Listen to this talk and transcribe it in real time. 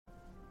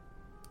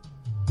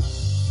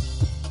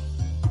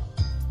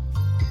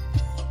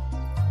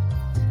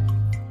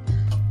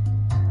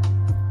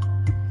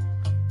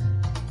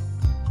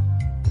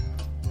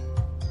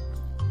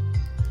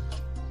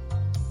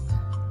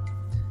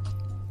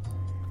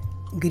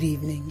Good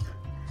evening.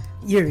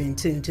 You're in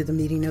tune to the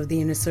meeting of the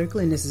Inner Circle,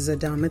 and this is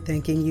Adama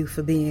thanking you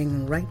for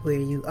being right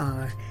where you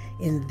are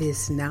in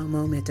this now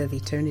moment of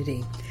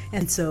eternity.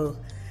 And so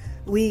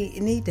we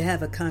need to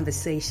have a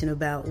conversation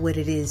about what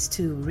it is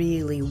to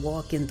really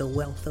walk in the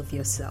wealth of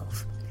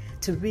yourself,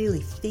 to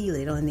really feel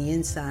it on the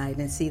inside.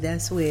 And see,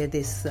 that's where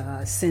this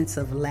sense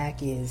of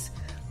lack is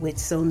with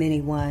so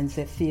many ones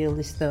that feel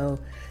as though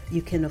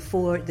you can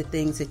afford the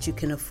things that you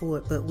can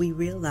afford, but we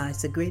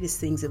realize the greatest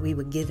things that we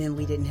were given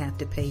we didn't have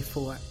to pay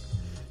for.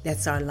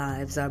 That's our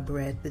lives, our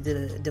breath,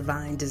 the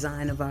divine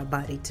design of our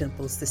body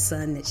temples, the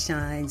sun that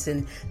shines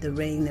and the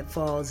rain that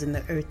falls and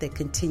the earth that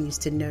continues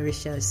to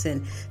nourish us,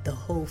 and the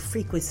whole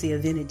frequency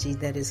of energy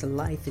that is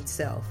life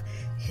itself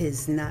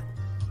has not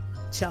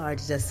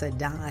charged us a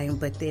dime,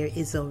 but there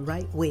is a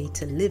right way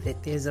to live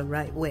it. There's a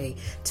right way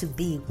to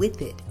be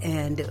with it.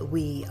 And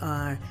we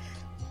are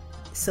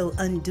so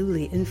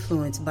unduly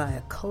influenced by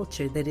a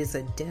culture that is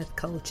a death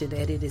culture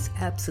that it is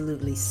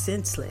absolutely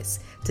senseless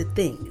to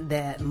think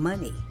that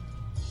money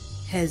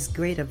has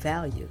greater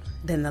value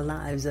than the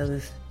lives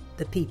of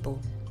the people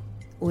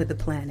or the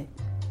planet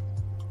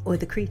or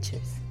the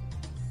creatures.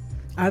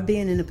 Our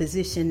being in a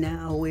position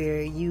now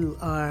where you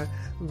are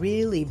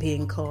really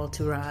being called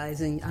to rise,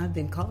 and I've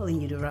been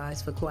calling you to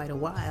rise for quite a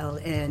while,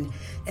 and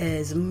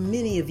as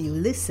many of you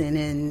listen,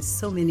 and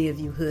so many of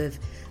you who have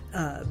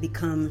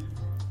become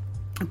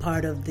a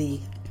part of the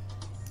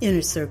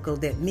inner circle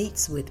that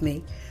meets with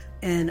me,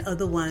 and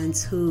other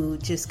ones who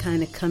just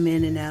kind of come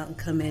in and out and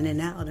come in and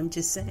out. I'm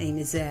just saying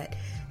is that,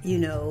 you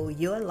know,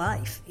 your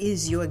life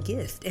is your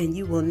gift and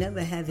you will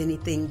never have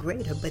anything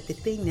greater. But the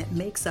thing that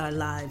makes our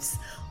lives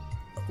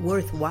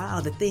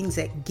worthwhile, the things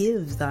that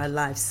gives our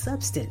life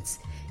substance,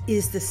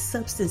 is the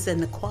substance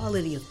and the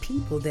quality of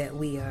people that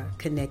we are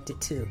connected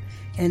to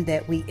and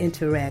that we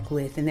interact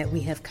with and that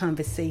we have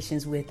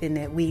conversations with and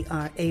that we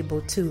are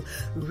able to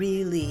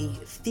really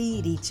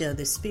feed each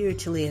other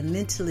spiritually and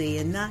mentally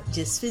and not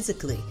just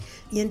physically.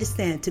 You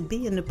understand, to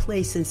be in a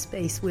place and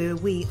space where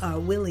we are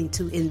willing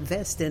to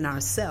invest in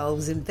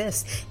ourselves,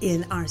 invest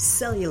in our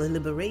cellular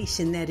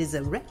liberation that is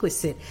a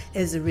requisite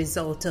as a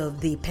result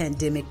of the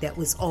pandemic that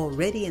was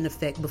already in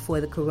effect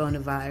before the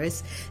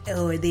coronavirus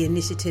or the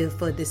initiative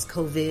for this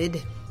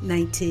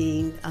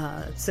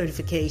COVID-19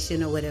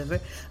 certification or whatever.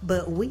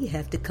 But we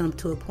have to come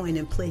to a point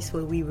and place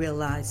where we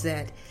realize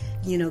that,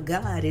 you know,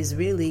 God is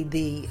really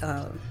the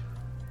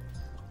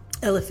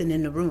elephant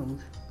in the room,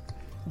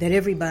 that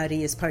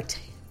everybody is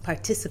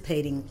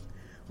participating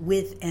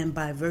with and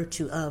by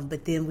virtue of,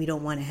 but then we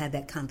don't want to have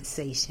that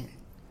conversation.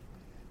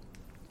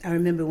 I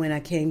remember when I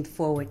came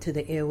forward to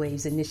the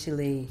airwaves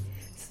initially,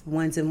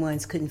 ones and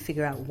ones couldn't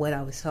figure out what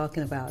I was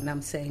talking about. And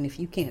I'm saying, if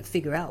you can't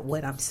figure out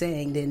what I'm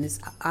saying, then it's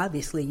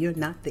obviously you're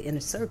not the inner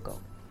circle.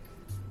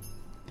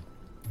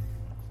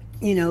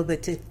 You know,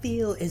 but to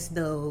feel as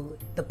though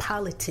the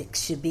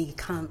politics should be,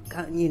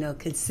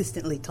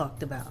 consistently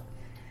talked about.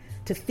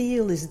 To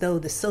feel as though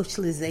the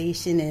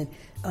socialization and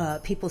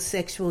people's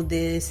sexual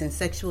this and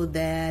sexual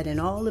that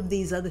and all of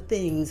these other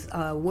things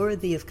are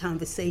worthy of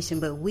conversation,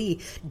 but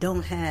we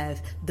don't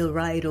have the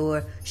right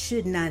or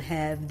should not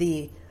have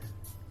the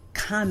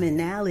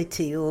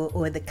commonality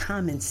or the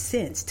common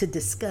sense to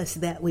discuss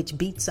that which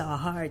beats our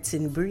hearts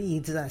and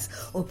breathes us,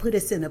 or put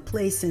us in a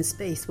place and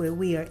space where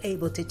we are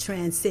able to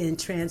transcend,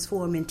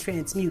 transform, and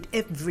transmute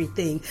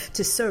everything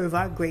to serve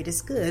our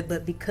greatest good.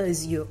 But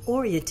because you're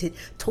oriented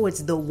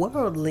towards the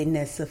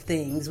worldliness of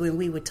things, when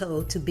we were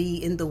told to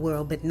be in the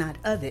world but not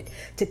of it,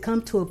 to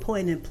come to a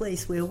point and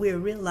place where we're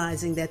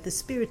realizing that the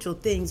spiritual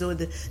things or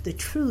the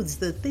truths,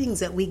 the things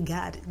that we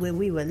got when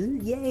we were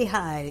yay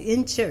high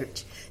in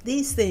church,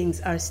 these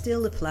things are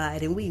still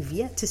applied, and we've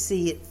yet to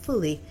see it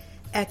fully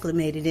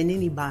acclimated in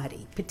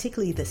anybody,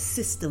 particularly the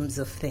systems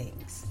of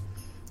things.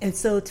 And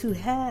so to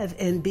have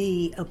and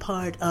be a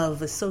part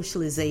of a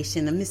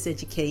socialization, a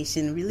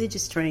miseducation,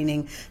 religious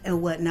training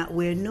and whatnot,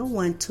 where no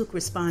one took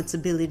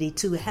responsibility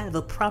to have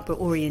a proper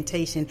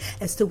orientation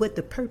as to what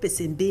the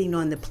purpose in being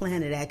on the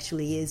planet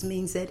actually is,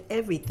 means that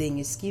everything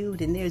is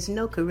skewed and there's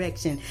no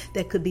correction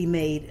that could be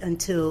made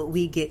until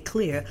we get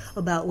clear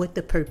about what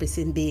the purpose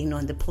in being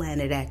on the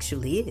planet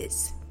actually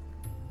is.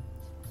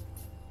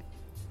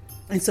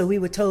 And so we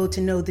were told to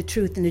know the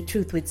truth, and the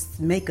truth would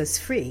make us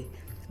free.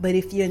 But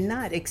if you're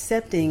not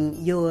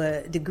accepting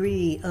your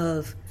degree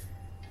of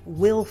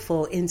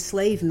willful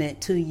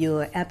enslavement to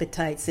your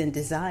appetites and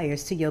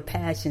desires, to your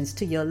passions,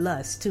 to your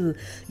lusts, to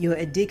your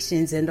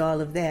addictions and all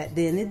of that,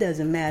 then it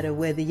doesn't matter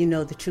whether you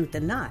know the truth or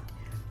not,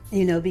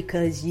 you know,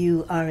 because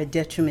you are a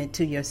detriment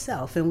to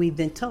yourself. And we've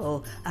been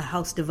told a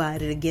house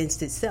divided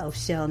against itself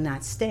shall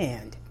not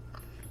stand.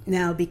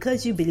 Now,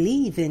 because you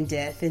believe in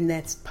death, and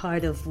that's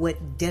part of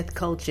what death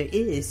culture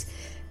is,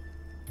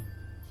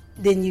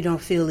 then you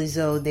don't feel as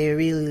though there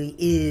really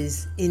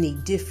is any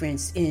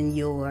difference in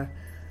your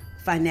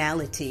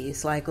finality.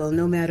 It's like, well,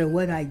 no matter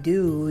what I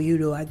do, you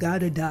know, I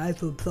gotta die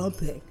from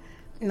something.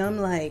 And I'm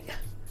like,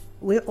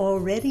 We're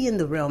already in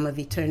the realm of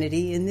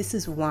eternity, and this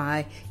is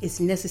why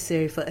it's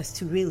necessary for us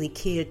to really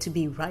care to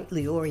be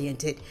rightly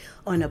oriented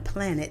on a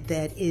planet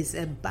that is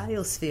a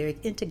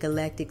biospheric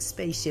intergalactic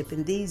spaceship,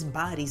 and these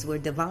bodies were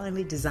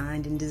divinely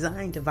designed and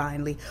designed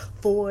divinely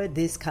for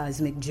this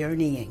cosmic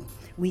journeying.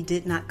 We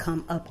did not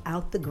come up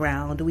out the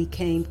ground. We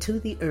came to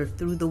the earth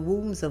through the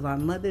wombs of our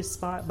mothers,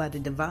 sparked by the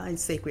divine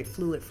sacred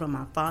fluid from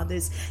our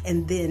fathers,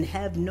 and then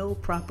have no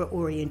proper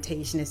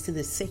orientation as to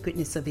the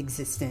sacredness of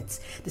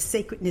existence, the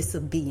sacredness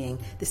of being,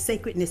 the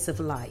sacredness of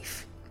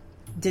life.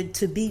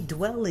 To be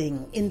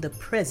dwelling in the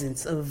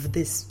presence of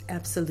this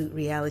absolute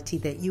reality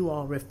that you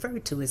all refer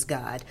to as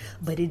God,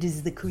 but it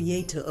is the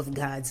creator of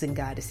gods and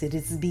goddesses. It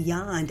is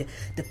beyond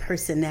the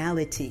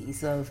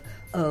personalities of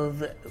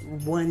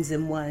ones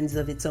and ones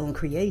of its own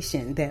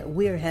creation that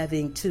we're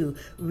having to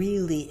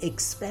really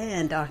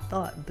expand our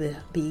thought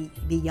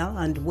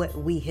beyond what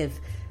we have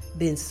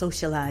been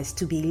socialized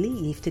to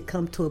believe, to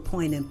come to a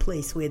point and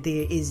place where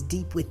there is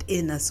deep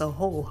within us a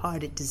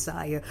wholehearted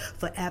desire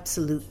for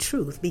absolute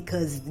truth,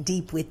 because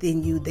deep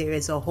within you there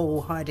is a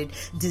wholehearted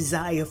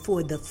desire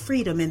for the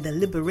freedom and the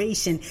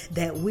liberation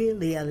that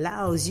really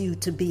allows you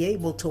to be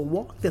able to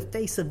walk the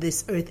face of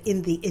this earth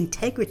in the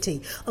integrity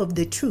of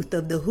the truth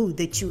of the who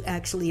that you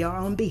actually are,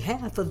 on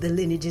behalf of the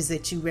lineages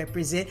that you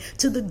represent,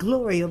 to the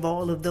glory of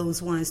all of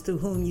those ones through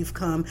whom you've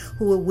come,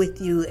 who are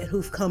with you,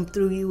 who've come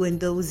through you, and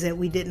those that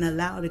we didn't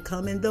allow to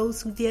come, and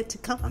those who've yet to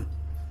come.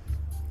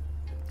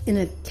 In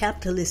a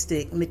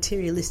capitalistic,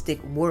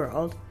 materialistic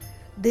world,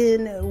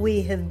 then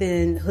we have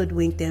been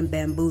hoodwinked and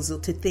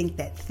bamboozled to think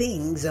that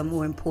things are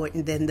more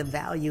important than the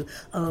value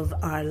of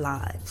our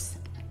lives.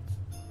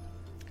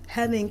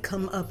 Having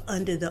come up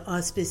under the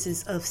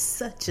auspices of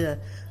such a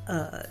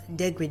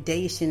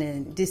degradation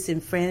and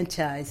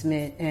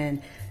disenfranchisement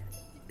and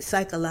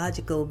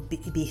psychological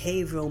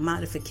behavioral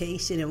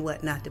modification and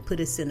whatnot, to put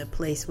us in a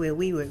place where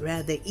we would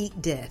rather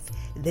eat death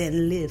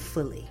than live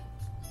fully.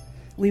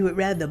 We would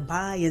rather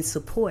buy and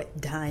support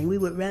dying. We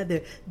would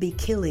rather be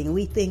killing.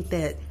 We think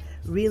that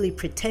really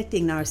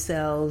protecting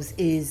ourselves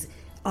is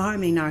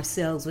arming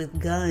ourselves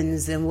with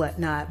guns and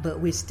whatnot, but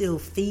we're still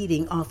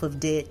feeding off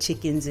of dead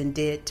chickens and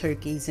dead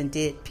turkeys and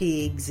dead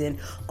pigs and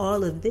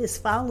all of this,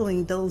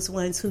 following those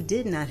ones who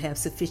did not have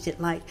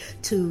sufficient light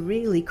to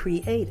really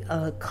create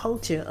a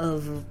culture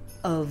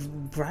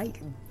of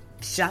bright,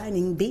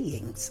 shining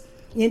beings.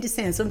 You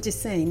understand? So I'm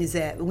just saying is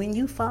that when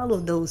you follow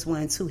those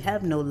ones who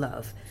have no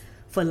love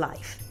for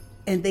life,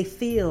 and they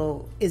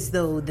feel as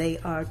though they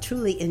are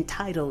truly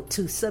entitled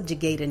to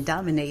subjugate and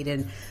dominate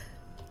and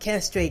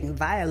castrate and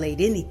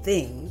violate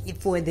anything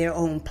for their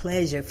own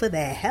pleasure, for the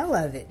hell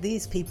of it.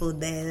 These people,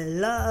 they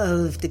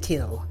love to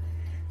kill.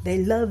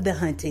 They love the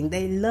hunting.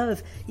 They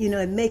love,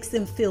 it makes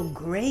them feel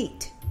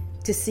great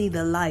to see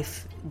the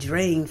life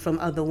drained from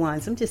other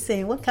ones. I'm just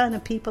saying, what kind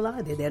of people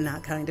are they? They're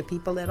not kind of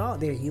people at all.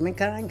 They're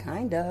humankind,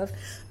 kind of.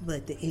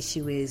 But the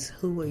issue is,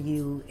 who are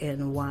you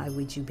and why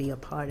would you be a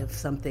part of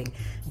something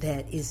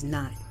that is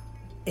not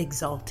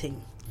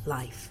exalting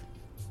life?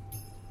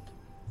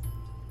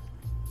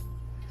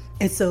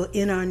 And so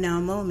in our now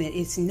moment,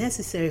 it's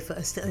necessary for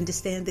us to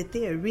understand that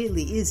there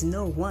really is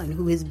no one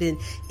who has been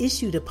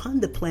issued upon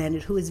the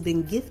planet who has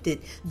been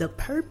gifted the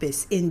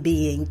purpose in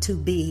being to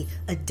be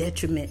a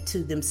detriment to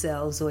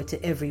themselves or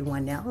to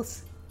everyone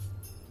else.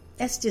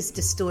 That's just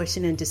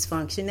distortion and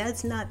dysfunction.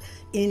 That's not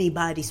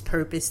anybody's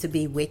purpose to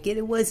be wicked.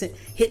 It wasn't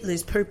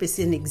Hitler's purpose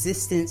in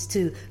existence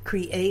to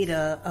create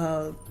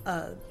a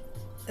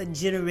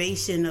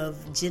generation of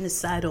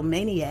genocidal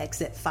maniacs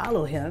that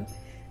follow him.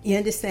 You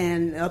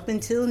understand, up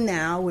until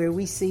now, where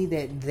we see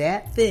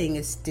that thing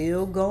is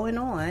still going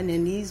on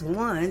and these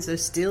ones are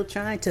still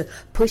trying to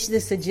push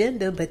this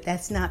agenda, but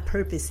that's not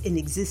purpose in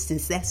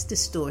existence. That's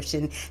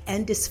distortion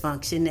and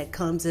dysfunction that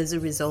comes as a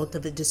result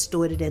of a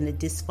distorted and a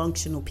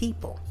dysfunctional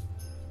people.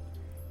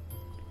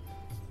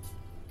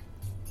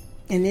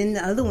 And then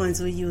the other ones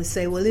where you would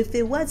say, well, if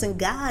it wasn't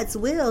God's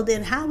will,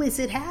 then how is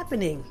it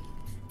happening?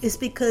 It's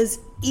because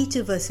each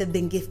of us have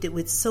been gifted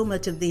with so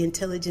much of the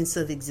intelligence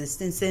of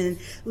existence, and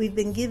we've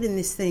been given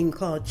this thing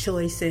called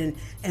choice and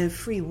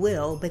free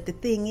will. But the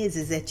thing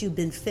is that you've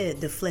been fed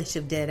the flesh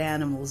of dead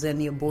animals and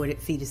the aborted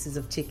fetuses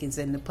of chickens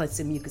and the pus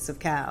and mucus of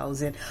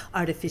cows and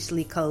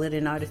artificially colored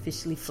and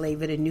artificially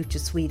flavored and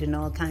NutraSweet and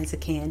all kinds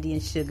of candy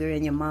and sugar,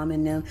 and your mom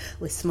and them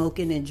was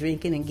smoking and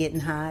drinking and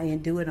getting high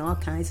and doing all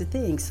kinds of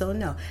things. So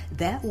no,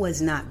 that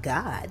was not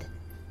God.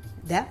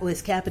 That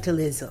was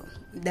capitalism.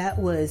 That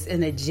was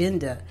an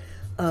agenda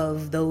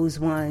of those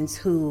ones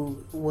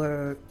who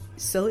were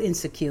so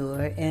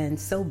insecure and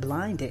so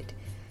blinded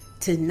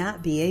to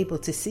not be able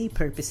to see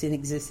purpose in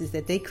existence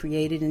that they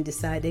created and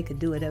decided they could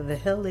do whatever the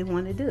hell they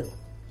want to do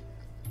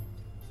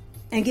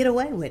and get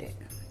away with it.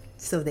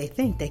 So they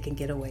think they can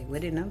get away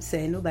with it. And I'm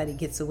saying nobody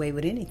gets away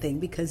with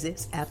anything, because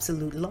it's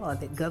absolute law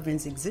that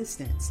governs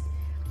existence.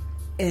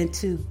 And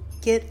to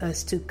get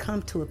us to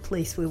come to a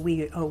place where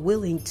we are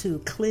willing to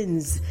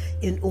cleanse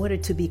in order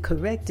to be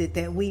corrected,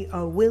 that we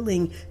are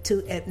willing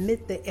to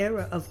admit the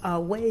error of our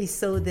ways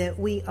so that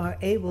we are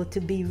able to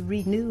be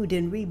renewed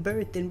and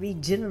rebirthed and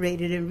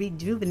regenerated and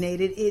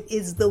rejuvenated. It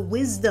is the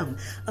wisdom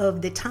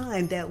of the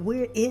time that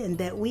we're in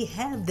that we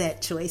have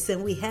that choice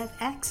and we have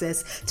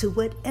access to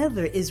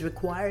whatever is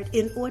required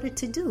in order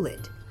to do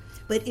it.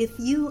 But if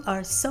you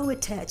are so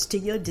attached to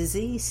your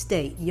disease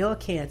state, your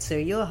cancer,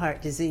 your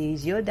heart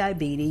disease, your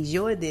diabetes,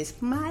 your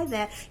this, my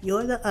that,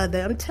 you're the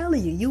other, I'm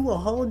telling you, you will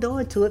hold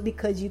on to it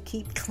because you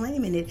keep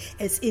claiming it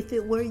as if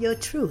it were your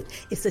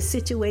truth. It's a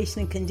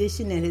situation and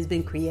condition that has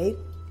been created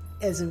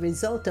as a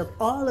result of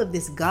all of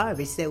this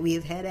garbage that we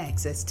have had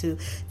access to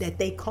that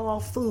they call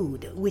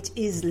food, which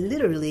is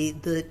literally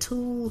the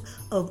tool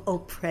of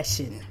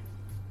oppression.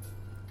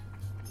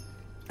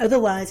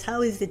 Otherwise,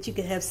 how is it you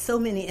can have so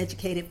many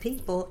educated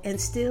people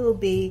and still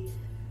be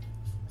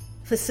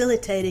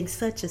facilitating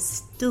such a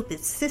stupid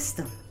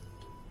system?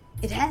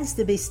 It has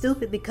to be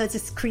stupid because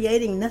it's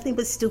creating nothing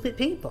but stupid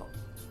people.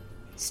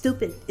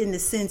 Stupid in the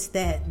sense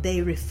that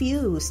they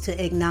refuse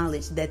to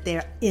acknowledge that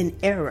they're in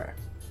error.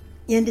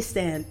 You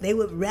understand? They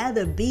would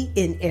rather be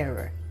in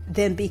error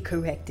than be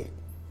corrected.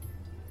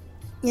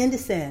 You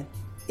understand?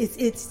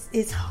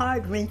 It's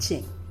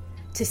heart-wrenching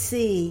to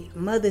see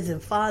mothers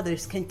and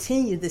fathers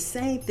continue the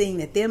same thing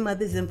that their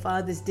mothers and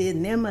fathers did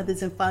and their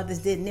mothers and fathers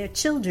did, and their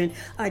children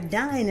are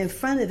dying in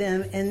front of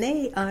them and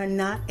they are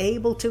not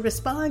able to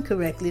respond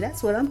correctly.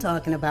 That's what I'm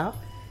talking about.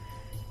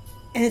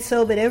 And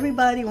so, but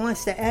everybody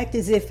wants to act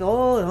as if,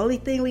 oh, the only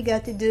thing we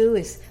got to do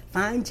is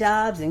find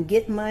jobs and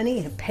get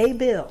money and pay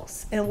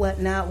bills and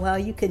whatnot while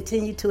you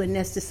continue to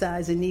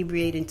anesthetize,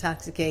 inebriate,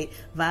 intoxicate,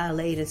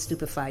 violate, and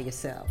stupefy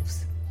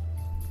yourselves.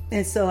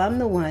 And so I'm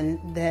the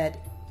one that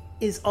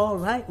is all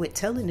right with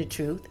telling the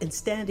truth and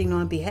standing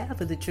on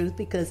behalf of the truth,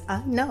 because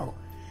I know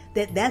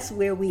that that's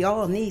where we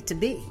all need to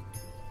be.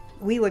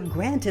 We were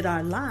granted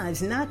our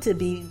lives not to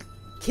be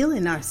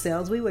killing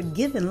ourselves. We were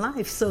given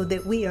life so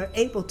that we are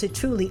able to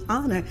truly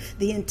honor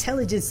the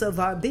intelligence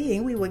of our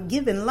being. We were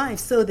given life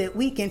so that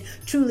we can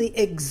truly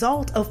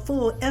exalt a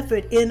full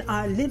effort in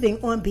our living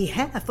on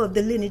behalf of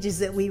the lineages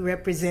that we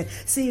represent.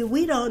 See,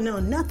 we don't know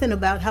nothing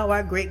about how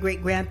our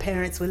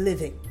great-great-grandparents were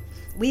living.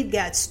 We've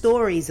got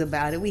stories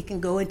about it. We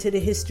can go into the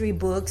history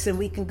books and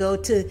we can go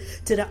to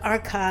the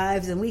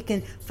archives and we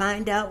can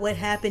find out what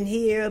happened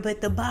here.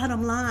 But the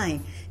bottom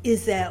line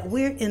is that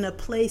we're in a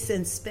place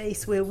and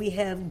space where we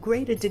have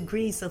greater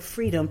degrees of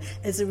freedom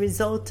as a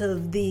result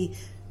of the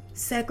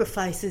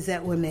sacrifices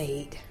that were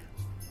made.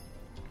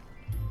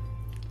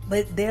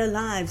 But their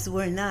lives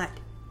were not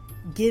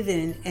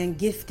given and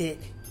gifted,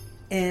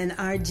 and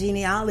our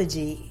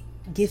genealogy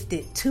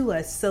gifted to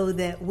us so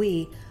that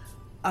we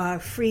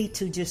are free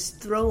to just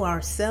throw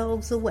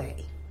ourselves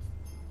away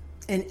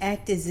and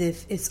act as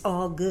if it's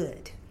all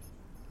good,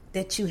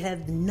 that you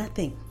have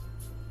nothing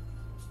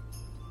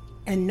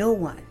and no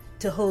one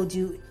to hold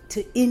you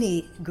to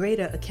any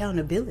greater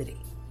accountability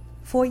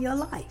for your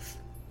life.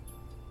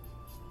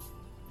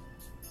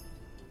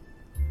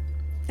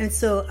 And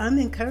so I'm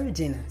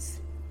encouraging us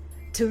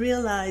to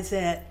realize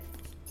that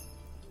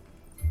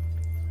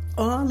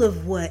all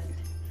of what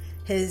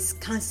has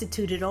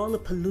constituted all the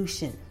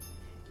pollution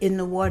in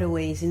the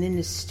waterways and in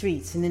the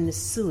streets and in the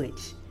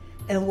sewage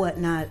and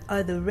whatnot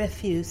are the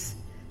refuse,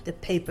 the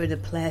paper, the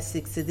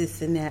plastics, the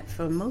this and that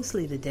from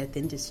mostly the death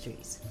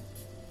industries.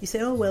 You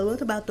say, oh, well,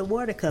 what about the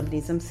water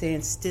companies? I'm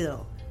saying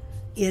still,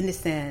 you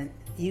understand,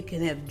 you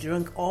can have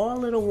drunk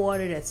all of the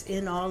water that's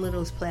in all of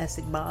those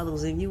plastic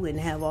bottles and you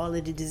wouldn't have all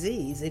of the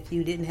disease if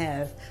you didn't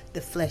have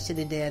the flesh of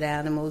the dead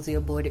animals, the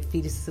aborted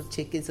fetuses of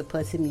chickens, the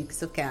pus and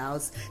mucus of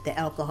cows, the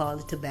alcohol,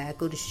 the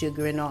tobacco, the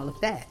sugar, and all of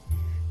that.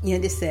 You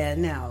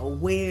understand? Now,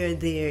 where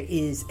there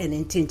is an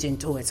intention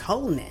towards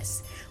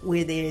wholeness,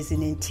 where there is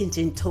an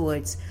intention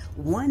towards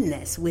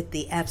oneness with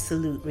the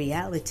absolute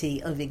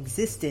reality of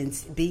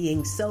existence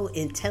being so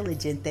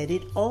intelligent that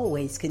it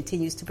always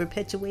continues to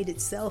perpetuate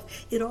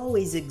itself, it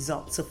always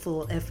exalts a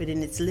full effort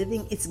in its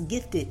living, it's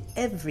gifted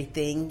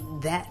everything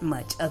that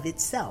much of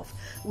itself,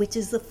 which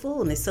is the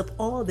fullness of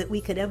all that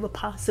we could ever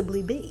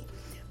possibly be.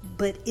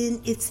 But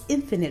in its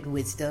infinite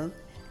wisdom,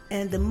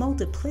 and the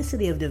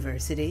multiplicity of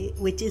diversity,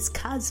 which is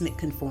cosmic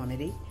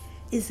conformity,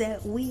 is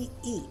that we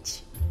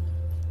each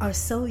are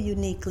so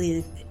uniquely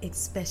and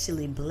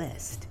especially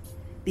blessed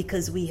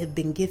because we have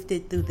been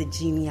gifted through the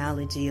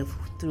genealogy of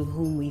through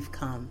whom we've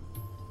come.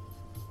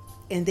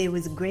 And there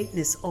was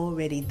greatness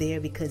already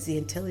there because the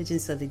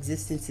intelligence of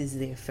existence is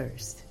there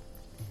first.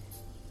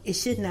 It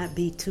should not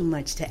be too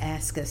much to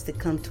ask us to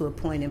come to a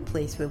point and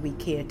place where we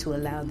care to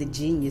allow the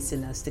genius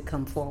in us to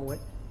come forward.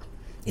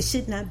 It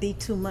should not be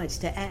too much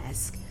to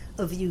ask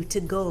of you to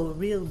go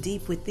real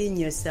deep within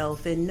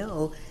yourself and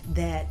know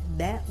that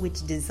that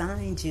which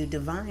designed you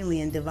divinely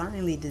and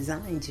divinely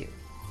designed you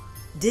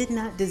did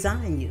not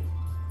design you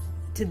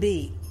to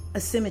be a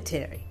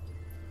cemetery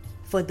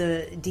for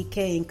the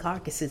decaying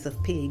carcasses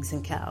of pigs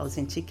and cows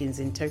and chickens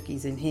and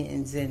turkeys and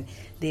hens and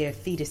their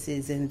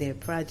fetuses and their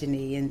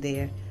progeny and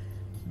their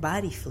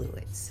body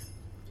fluids.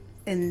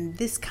 And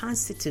this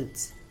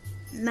constitutes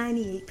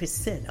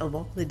 98% of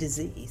all the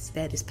disease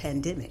that is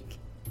pandemic.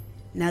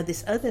 Now,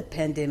 this other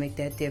pandemic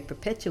that they're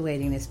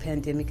perpetuating, this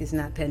pandemic is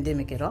not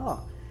pandemic at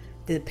all.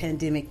 The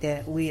pandemic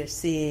that we are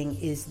seeing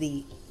is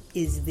the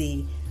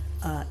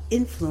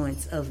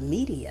influence of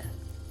media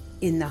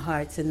in the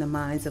hearts and the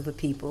minds of a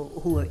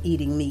people who are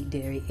eating meat,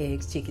 dairy,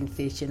 eggs, chicken,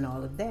 fish, and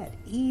all of that.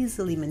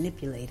 Easily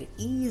manipulated,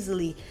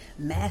 easily,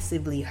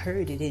 massively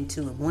herded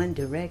into one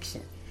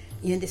direction.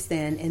 You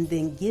understand? And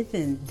then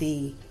given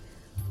the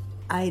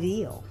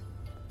ideal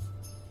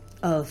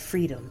of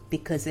freedom,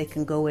 because they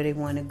can go where they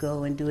want to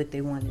go and do what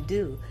they want to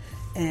do.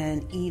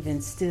 And even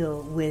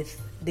still,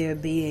 with there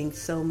being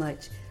so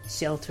much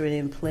sheltering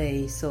in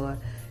place, or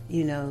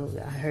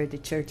I heard the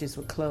churches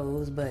were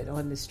closed, but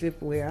on the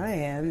strip where I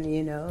am,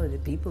 the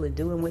people are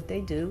doing what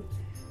they do,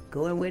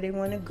 going where they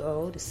want to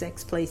go. The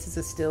sex places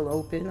are still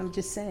open. I'm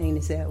just saying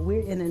is that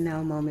we're in a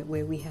now moment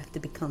where we have to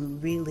become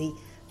really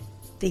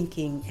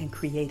thinking and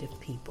creative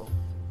people.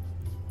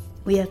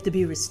 We have to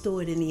be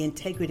restored in the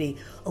integrity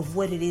of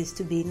what it is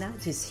to be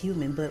not just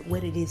human, but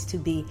what it is to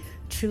be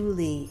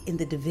truly in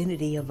the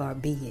divinity of our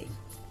being.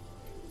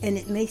 And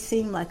it may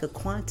seem like a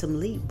quantum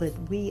leap, but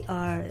we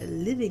are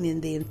living in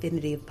the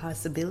infinity of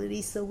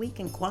possibilities, so we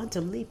can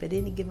quantum leap at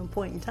any given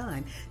point in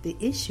time. The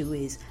issue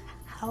is,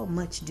 how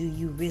much do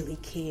you really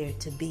care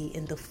to be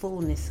in the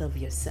fullness of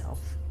yourself?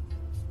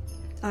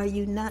 Are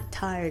you not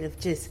tired of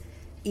just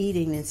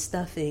eating and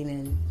stuffing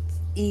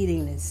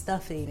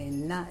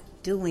and not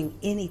doing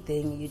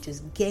anything? You're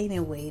just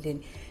gaining weight,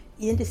 and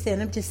you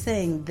understand? I'm just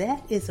saying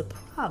that is a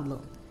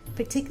problem,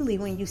 particularly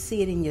when you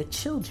see it in your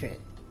children,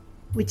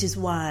 which is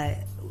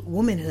why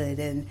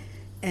womanhood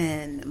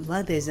and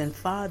mothers and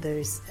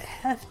fathers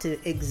have to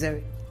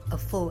exert a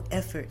full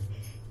effort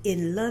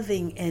in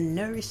loving and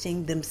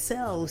nourishing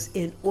themselves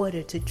in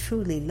order to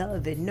truly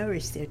love and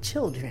nourish their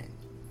children.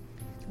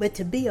 But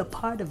to be a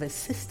part of a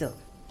system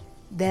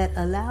that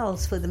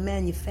allows for the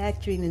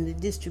manufacturing and the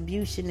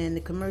distribution and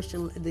the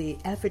commercial, the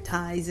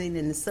advertising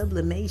and the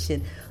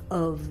sublimation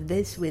of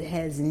this, which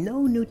has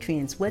no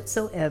nutrients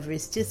whatsoever,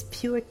 it's just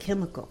pure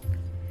chemical.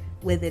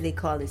 Whether they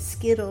call it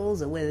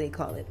Skittles or whether they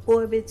call it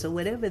Orbits or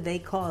whatever they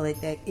call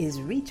it, that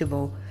is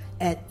reachable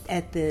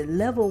at the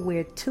level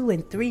where 2-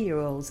 and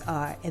 3-year-olds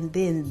are. And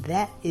then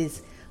that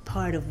is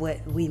part of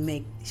what we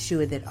make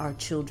sure that our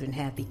children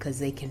have, because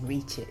they can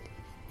reach it.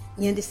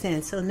 You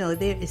understand? So no,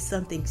 there is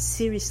something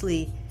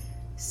seriously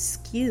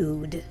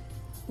skewed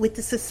with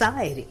the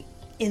society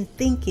in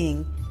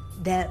thinking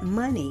that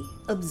money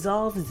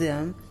absolves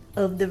them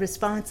of the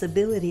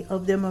responsibility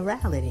of their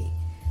morality.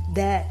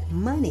 That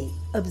money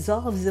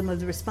absolves them of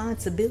the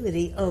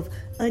responsibility of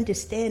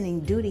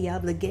understanding duty,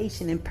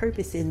 obligation, and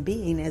purpose in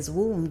being as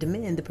wombed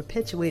men, the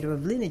perpetuator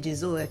of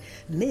lineages, or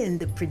men,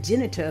 the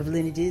progenitor of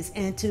lineages,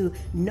 and to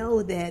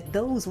know that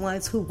those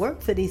ones who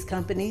work for these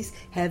companies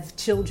have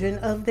children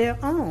of their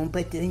own.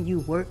 But then you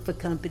work for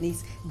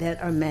companies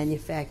that are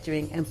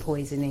manufacturing and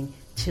poisoning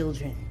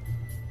children.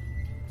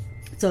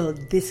 So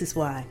this is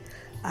why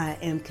I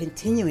am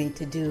continuing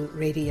to do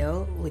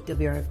radio with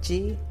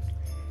WRFG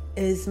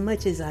as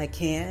much as I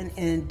can,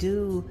 and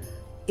do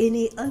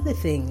any other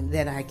thing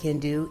that I can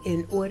do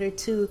in order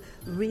to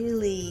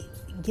really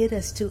get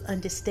us to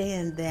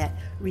understand that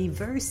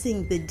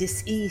reversing the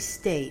disease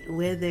state,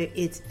 whether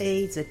it's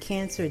AIDS or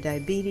cancer or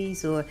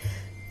diabetes or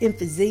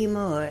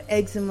emphysema or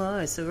eczema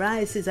or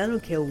psoriasis, I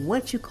don't care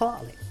what you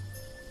call it,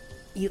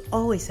 you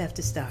always have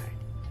to start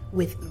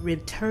with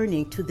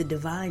returning to the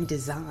divine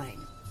design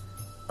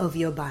of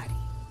your body.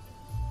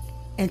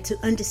 And to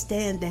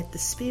understand that the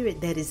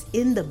spirit that is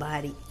in the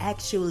body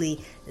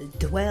actually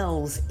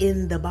dwells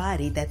in the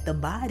body, that the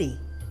body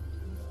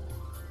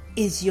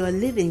is your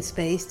living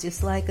space,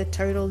 just like a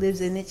turtle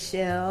lives in its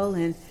shell,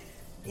 and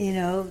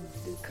the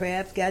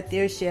crabs got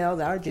their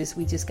shells.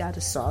 We just got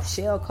a soft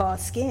shell called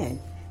skin.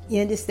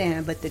 You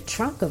understand? But the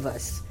trunk of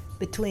us,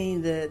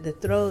 between the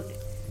throat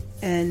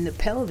and the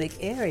pelvic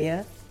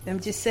area, I'm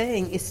just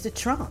saying, it's the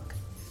trunk.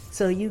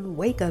 So you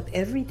wake up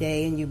every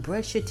day and you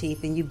brush your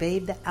teeth and you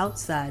bathe the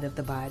outside of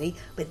the body,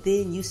 but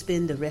then you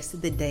spend the rest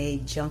of the day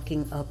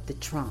junking up the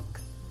trunk,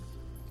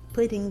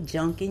 putting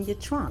junk in your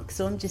trunk.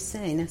 So I'm just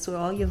saying, that's where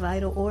all your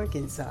vital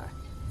organs are.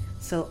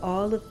 So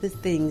all of the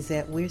things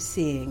that we're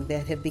seeing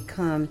that have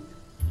become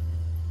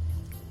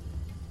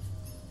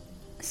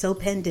so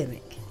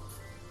pandemic,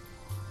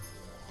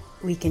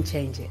 we can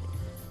change it.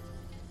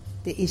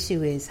 The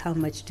issue is, how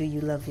much do you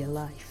love your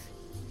life?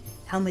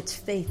 How much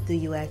faith do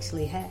you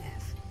actually have?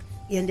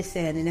 You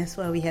understand? And that's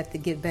why we have to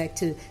get back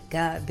to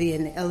God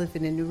being the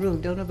elephant in the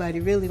room. Don't nobody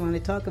really want to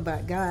talk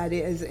about God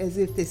as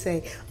if they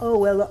say, oh,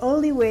 well, the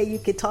only way you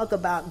can talk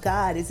about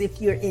God is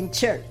if you're in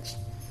church.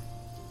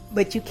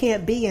 But you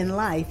can't be in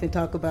life and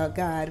talk about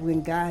God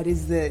when God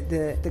is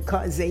the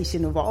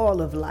causation of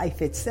all of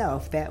life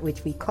itself, that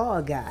which we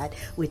call God,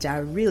 which I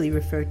really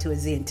refer to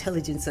as the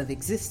intelligence of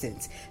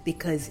existence,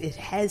 because it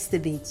has to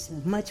be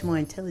much more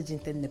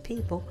intelligent than the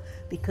people,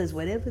 because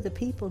whatever the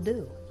people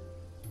do,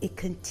 it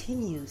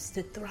continues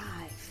to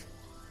thrive.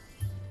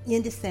 You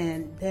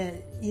understand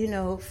that,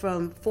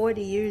 from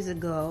 40 years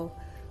ago,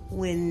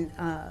 when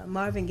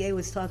Marvin Gaye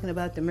was talking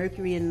about the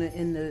mercury in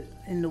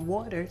the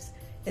waters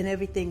and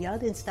everything, y'all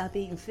didn't stop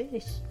eating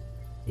fish.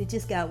 It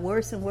just got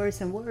worse and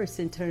worse and worse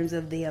in terms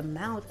of the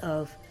amount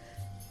of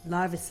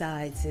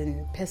larvicides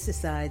and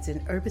pesticides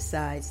and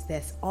herbicides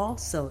that's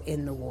also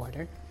in the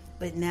water.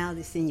 But now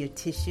it's in your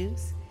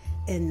tissues,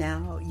 and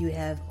now you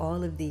have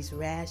all of these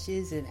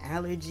rashes and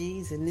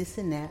allergies and this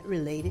and that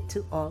related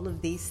to all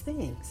of these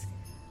things.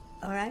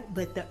 All right,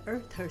 but the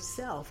earth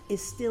herself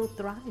is still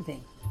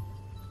thriving.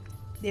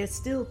 There's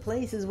still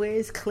places where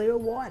it's clear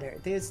water.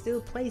 There's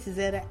still places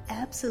that are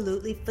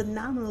absolutely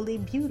phenomenally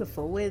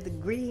beautiful, where the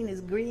green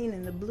is green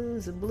and the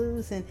blues are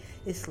blues, and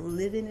it's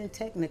living in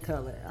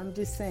technicolor. I'm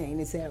just saying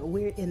is that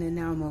we're in a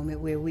now moment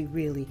where we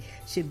really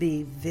should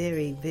be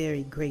very,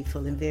 very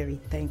grateful and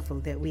very thankful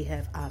that we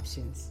have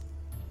options.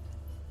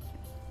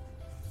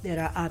 That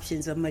our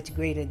options are much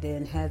greater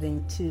than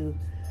having to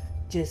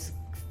just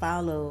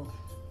follow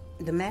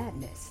the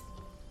madness.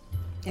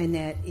 And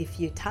that if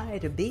you're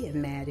tired of being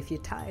mad, if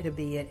you're tired of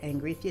being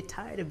angry, if you're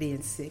tired of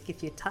being sick,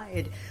 if you're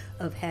tired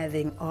of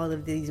having all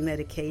of these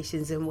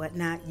medications and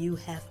whatnot, you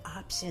have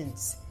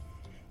options.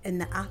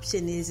 And the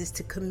option is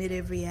to commit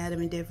every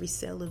atom and every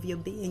cell of your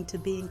being to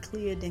being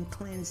cleared and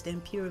cleansed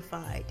and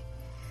purified.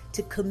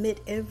 To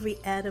commit every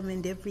atom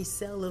and every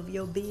cell of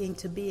your being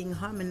to being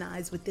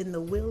harmonized within the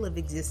will of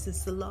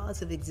existence, the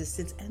laws of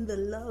existence, and the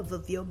love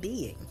of your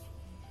being.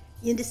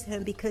 You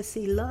understand? Because,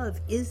 see, love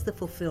is the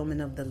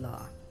fulfillment of the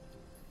law.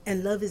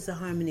 And love is the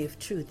harmony of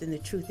truth, and the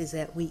truth is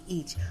that we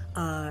each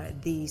are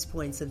these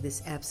points of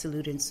this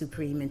absolute and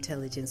supreme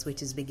intelligence,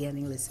 which is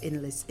beginningless,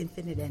 endless,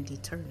 infinite, and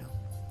eternal.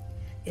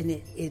 And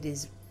it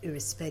is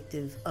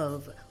irrespective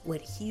of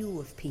what hue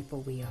of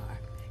people we are.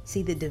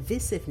 See, the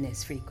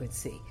divisiveness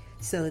frequency,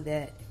 so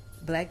that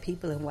black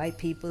people and white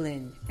people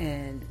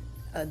and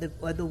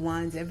other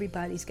ones,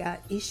 everybody's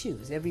got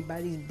issues.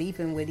 Everybody's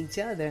beefing with each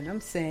other. And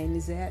I'm saying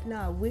is that,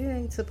 no, we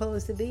ain't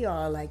supposed to be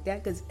all like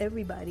that, because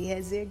everybody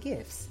has their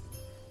gifts.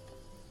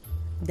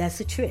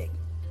 That's a trick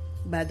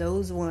by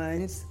those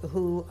ones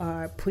who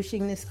are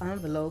pushing this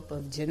envelope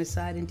of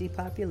genocide and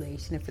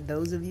depopulation. And for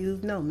those of you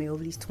who've known me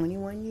over these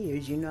 21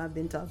 years, you know I've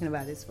been talking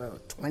about this for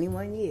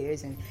 21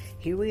 years. And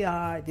here we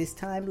are this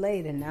time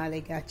later. Now they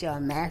got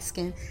y'all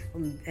masking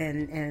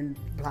and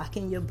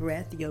blocking your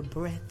breath. Your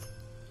breath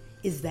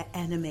is the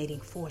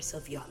animating force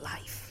of your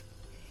life.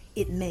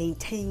 It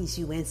maintains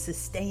you and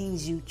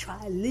sustains you.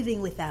 Try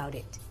living without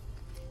it.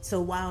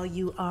 So while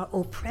you are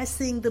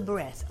oppressing the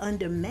breath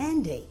under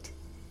mandate,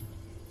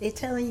 they're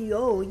telling you,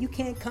 oh, you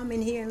can't come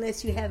in here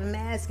unless you have a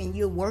mask, and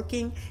you're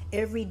working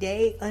every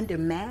day under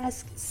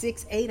mask,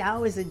 6-8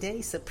 hours a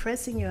day,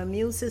 suppressing your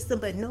immune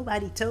system, but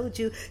nobody told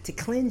you to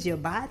cleanse your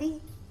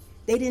body.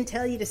 They didn't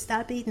tell you to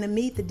stop eating the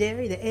meat, the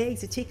dairy, the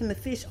eggs, the chicken, the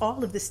fish,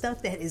 all of the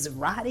stuff that is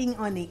rotting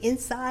on the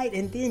inside,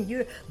 and then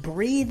you're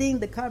breathing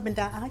the carbon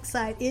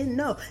dioxide in.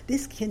 No,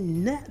 this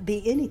cannot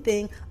be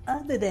anything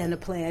other than a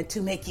plan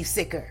to make you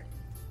sicker,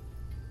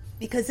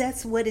 because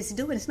that's what it's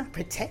doing. It's not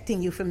protecting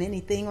you from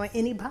anything or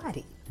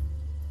anybody.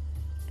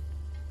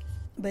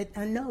 But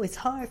I know it's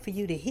hard for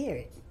you to hear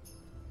it,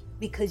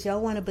 because y'all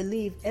want to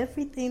believe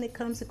everything that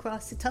comes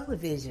across the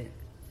television,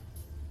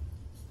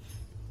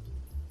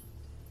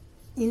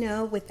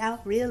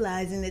 without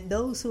realizing that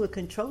those who are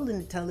controlling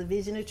the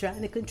television are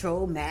trying to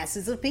control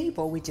masses of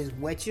people, which is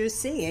what you're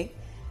seeing.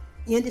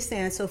 You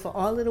understand? So for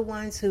all of the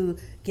ones who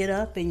get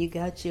up and you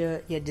got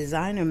your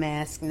designer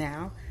mask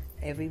now,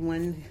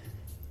 everyone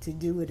to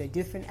do with a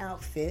different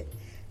outfit,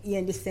 you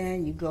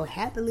understand? You go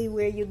happily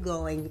where you're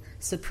going,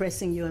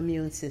 suppressing your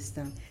immune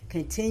system,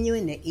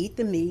 continuing to eat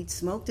the meat,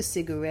 smoke the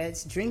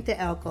cigarettes, drink the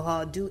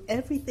alcohol, do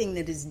everything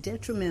that is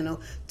detrimental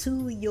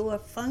to your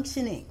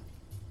functioning.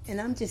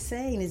 And I'm just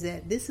saying is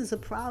that this is a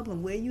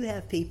problem where you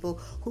have people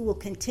who will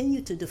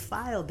continue to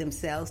defile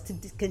themselves, to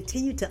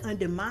continue to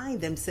undermine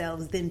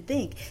themselves, then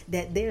think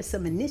that there's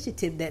some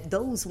initiative that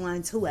those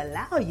ones who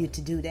allow you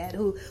to do that,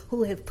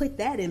 who have put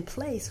that in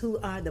place, who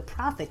are the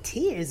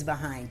profiteers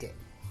behind it.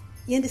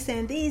 You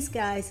understand? These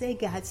guys, they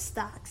got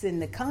stocks in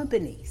the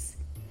companies.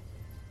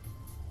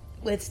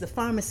 Whether it's the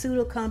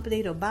pharmaceutical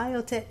company, the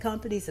biotech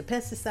companies, the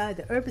pesticide,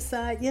 the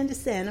herbicide. You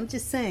understand? I'm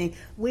just saying,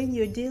 when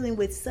you're dealing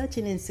with such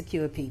an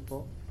insecure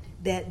people,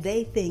 that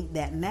they think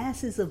that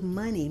masses of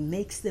money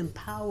makes them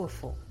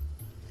powerful.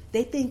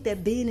 They think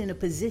that being in a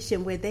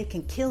position where they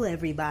can kill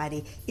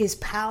everybody is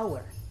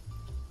power.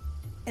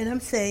 And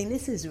I'm saying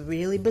this is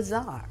really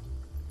bizarre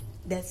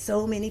that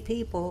so many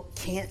people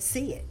can't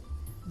see it.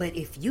 But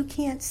if you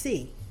can't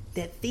see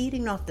that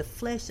feeding off the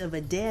flesh of a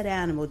dead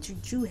animal,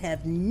 you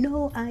have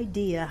no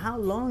idea how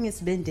long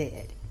it's been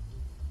dead,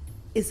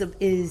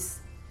 is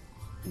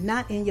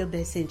not in your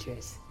best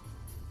interest,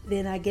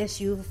 then I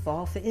guess you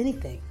fall for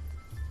anything.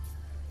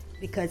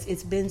 Because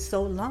it's been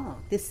so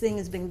long. This thing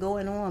has been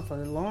going on for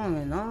long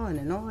and on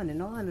and on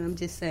and on. And I'm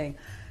just saying,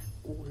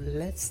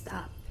 let's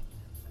stop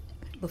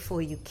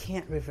before you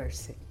can't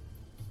reverse it.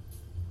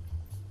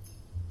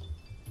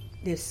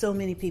 There's so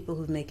many people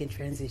who's making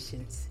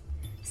transitions.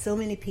 So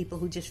many people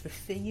who just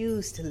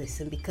refuse to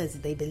listen because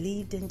they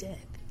believed in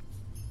death.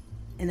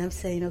 And I'm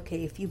saying,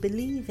 okay, if you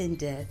believe in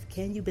death,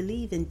 can you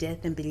believe in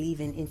death and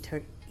believe in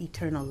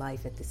eternal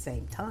life at the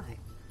same time?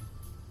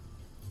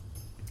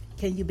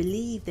 Can you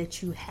believe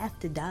that you have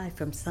to die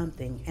from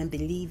something and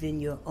believe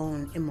in your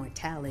own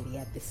immortality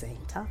at the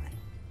same time?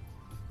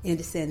 You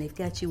understand? They've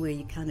got you where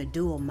you're kind of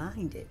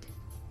dual-minded.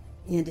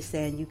 You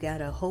understand? You got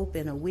a hope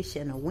and a wish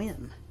and a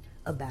whim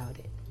about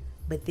it.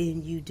 But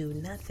then you do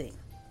nothing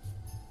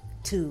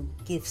to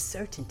give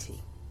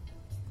certainty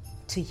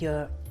to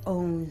your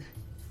own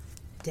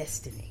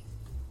destiny.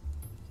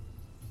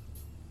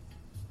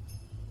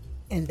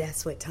 And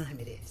that's what time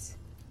it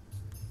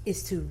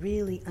is to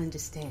really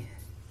understand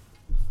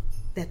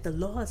that the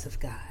laws of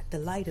God, the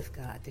light of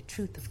God, the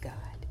truth of God,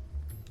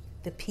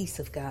 the peace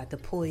of God, the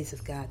poise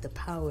of God, the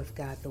power of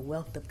God, the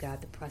wealth of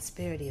God, the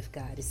prosperity of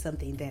God is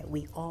something that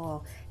we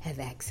all have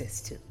access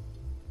to.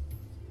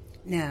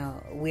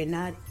 Now, we're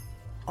not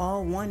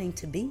all wanting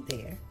to be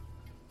there.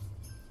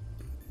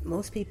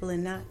 Most people are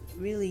not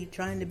really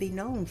trying to be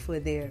known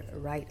for their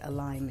right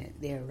alignment,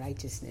 their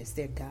righteousness,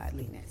 their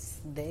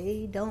godliness.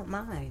 They don't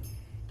mind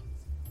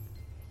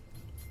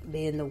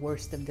being the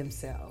worst of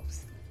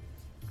themselves.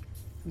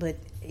 But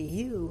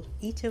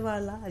each of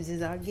our lives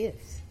is our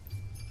gifts.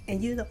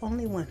 And you're the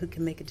only one who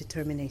can make a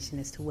determination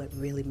as to what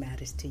really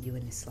matters to you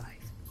in this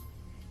life.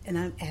 And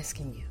I'm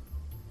asking you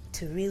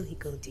to really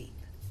go deep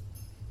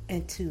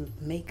and to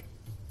make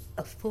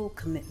a full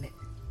commitment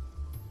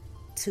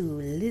to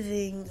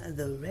living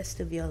the rest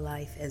of your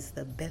life as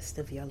the best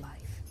of your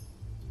life.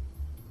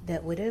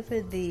 That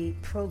whatever the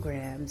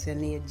programs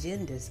and the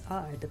agendas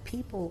are, the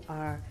people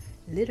are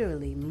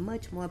literally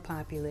much more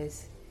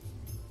populous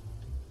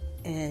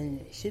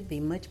and should be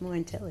much more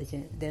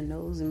intelligent than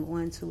those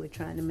ones who are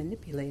trying to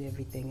manipulate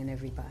everything and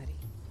everybody.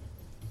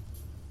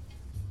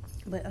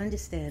 But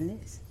understand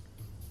this.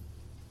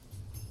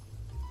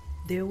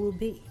 There will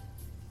be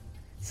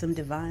some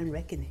divine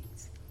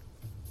reckonings,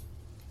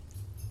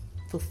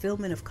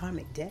 fulfillment of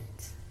karmic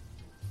debts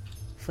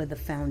for the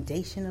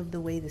foundation of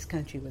the way this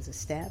country was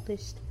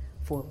established,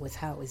 for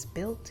how it was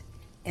built,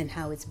 and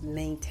how it's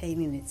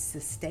maintaining it,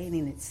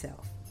 sustaining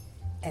itself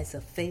as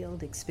a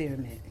failed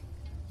experiment.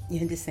 You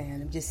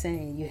understand? I'm just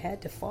saying you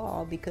had to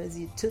fall because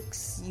it took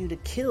you to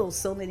kill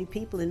so many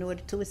people in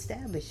order to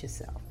establish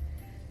yourself.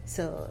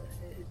 So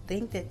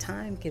think that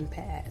time can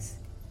pass,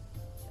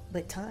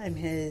 but time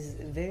has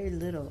very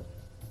little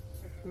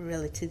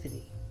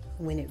relativity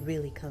when it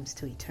really comes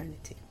to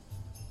eternity.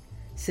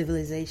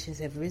 Civilizations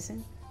have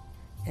risen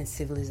and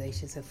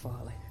civilizations have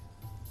fallen,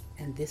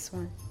 and this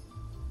one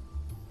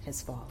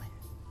has fallen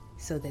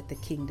so that the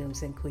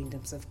kingdoms and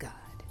queendoms of God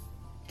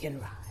can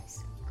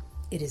rise.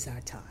 It is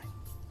our time.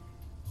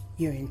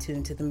 You're in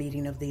tune to the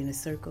meeting of the inner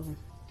circle,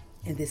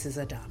 and this is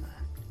Adama,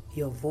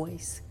 your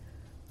voice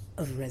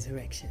of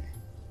resurrection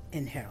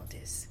and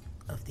heraldess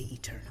of the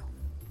eternal.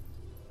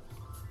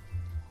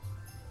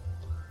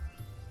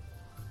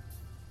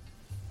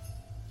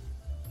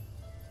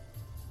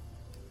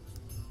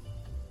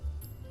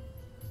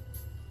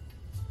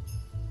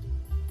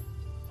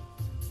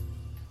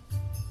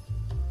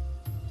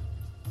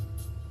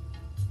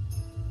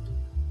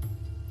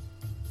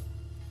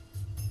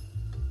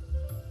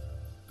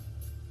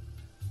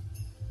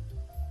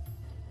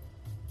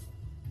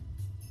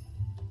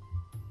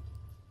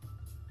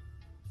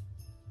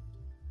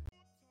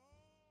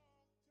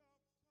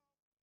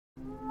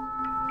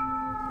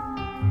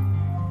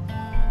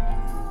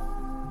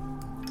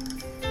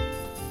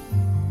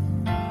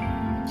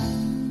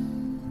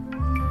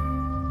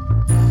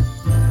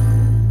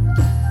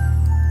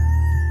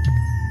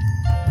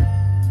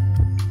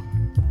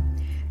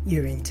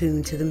 You're in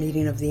tune to the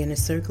meeting of the inner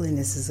circle, and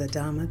this is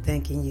Adama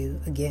thanking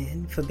you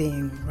again for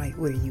being right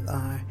where you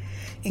are,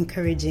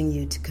 encouraging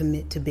you to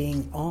commit to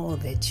being all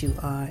that you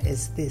are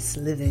as this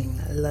living,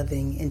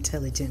 loving,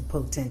 intelligent,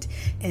 potent,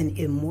 and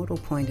immortal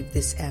point of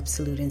this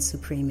absolute and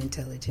supreme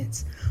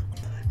intelligence.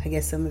 I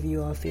guess some of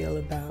you all feel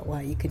about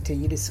why you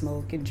continue to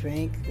smoke and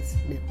drink.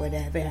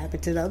 Whatever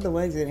happened to the other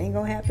ones, it ain't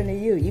going to happen to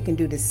you. You can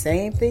do the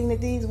same thing that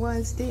these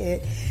ones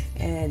did,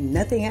 and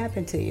nothing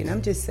happened to you. And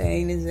I'm just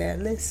saying is that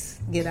let's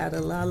get out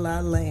of la-la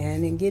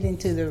land and get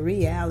into the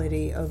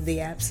reality of the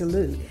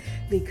absolute,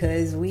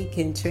 because we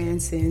can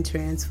transcend,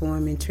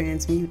 transform, and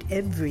transmute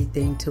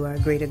everything to our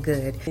greater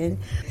good. And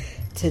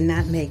to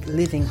not make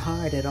living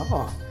hard at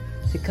all,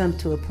 to come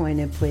to a point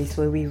and place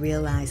where we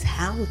realize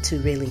how to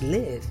really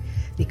live.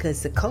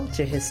 Because the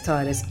culture has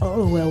taught us,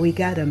 oh, well, we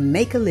got to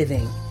make a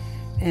living.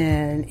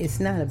 And it's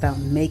not about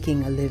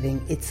making a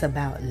living, it's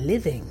about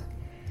living.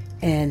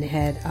 And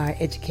had our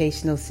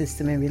educational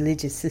system and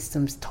religious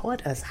systems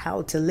taught us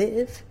how to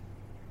live,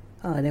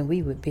 then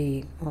we would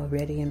be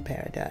already in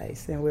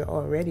paradise. And we're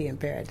already in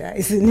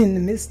paradise and in the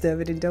midst of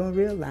it and don't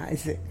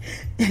realize it.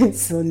 And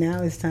so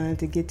now it's time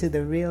to get to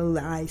the real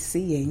eye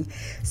seeing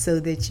so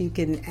that you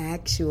can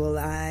actual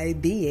eye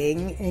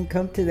being and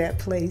come to that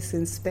place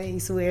and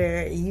space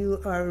where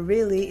you are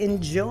really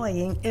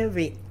enjoying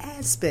every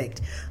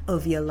aspect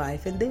of your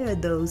life. And there are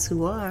those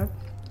who are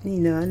I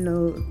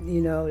know,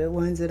 the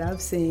ones that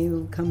I've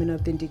seen coming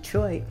up in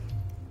Detroit,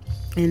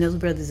 and those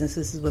brothers and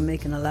sisters were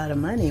making a lot of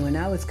money when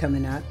I was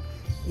coming up,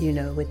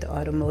 with the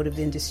automotive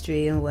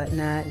industry and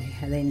whatnot. They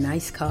had their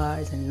nice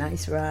cars and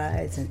nice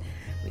rides, and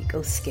we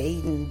go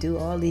skate and do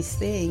all these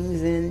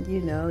things. And,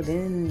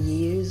 then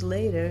years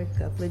later, a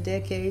couple of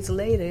decades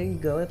later, you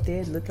go up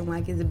there looking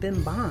like it's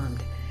been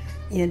bombed.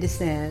 You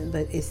understand?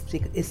 But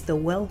it's the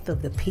wealth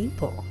of the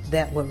people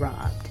that were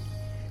robbed.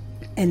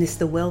 And it's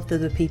the wealth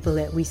of the people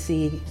that we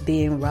see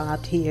being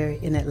robbed here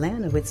in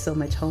Atlanta with so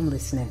much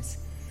homelessness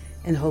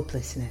and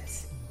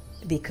hopelessness,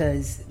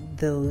 because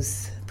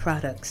those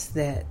products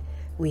that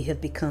we have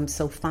become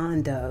so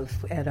fond of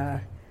at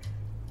our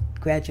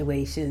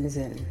graduations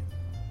and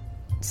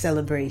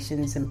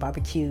celebrations and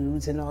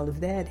barbecues and all of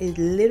that, it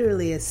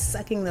literally is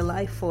sucking the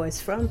life force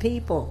from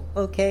people.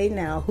 Okay,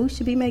 now who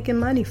should be making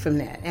money from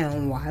that,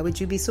 and why would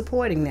you be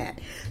supporting that?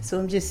 So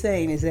I'm just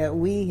saying is that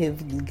we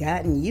have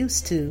gotten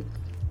used to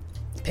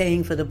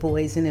paying for the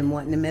poison and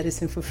wanting the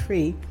medicine for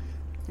free,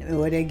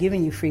 or they're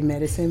giving you free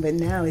medicine, but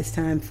now it's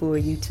time for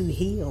you to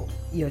heal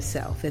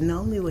yourself. And the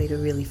only way to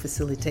really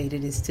facilitate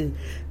it is to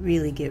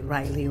really get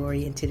rightly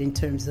oriented in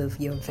terms of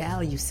your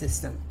value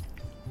system,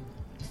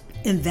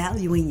 and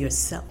valuing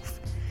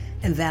yourself,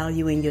 and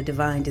valuing your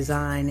divine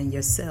design and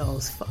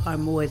yourselves far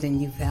more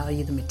than you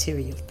value the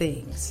material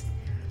things.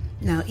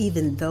 Now,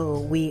 even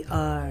though we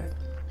are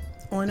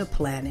on a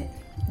planet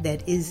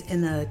that is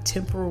in a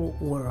temporal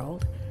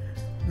world,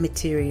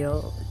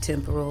 material,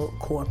 temporal,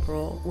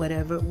 corporal,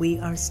 whatever, we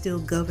are still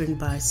governed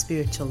by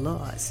spiritual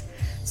laws.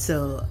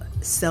 So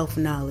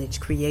self-knowledge,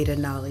 creator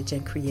knowledge,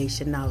 and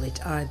creation knowledge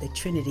are the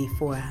trinity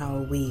for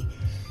how we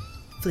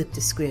flip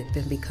the script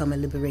and become a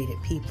liberated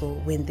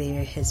people, when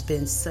there has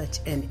been such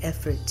an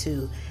effort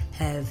to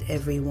have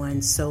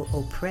everyone so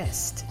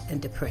oppressed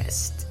and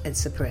depressed and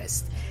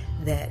suppressed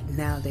that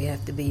now they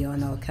have to be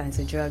on all kinds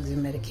of drugs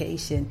and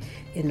medication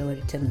in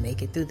order to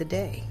make it through the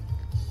day.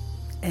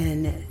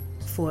 And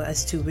for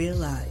us to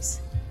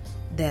realize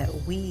that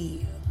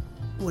we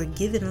were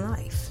given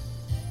life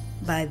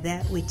by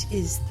that which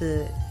is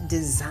the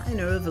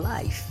designer of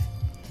life.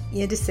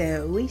 You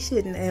understand? We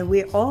shouldn't, and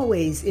we're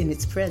always in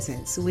its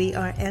presence. We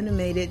are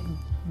animated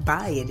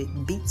by it.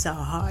 It beats our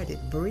heart. It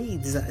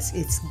breathes us.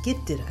 It's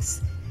gifted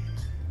us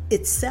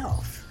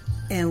itself.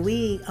 And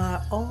we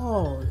are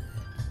all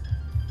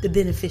the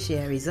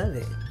beneficiaries of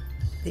it.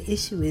 The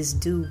issue is,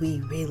 do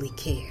we really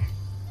care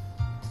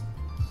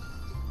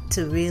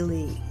to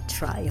really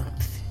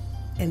triumph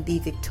and be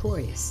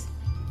victorious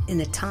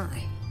in a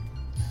time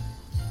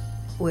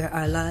where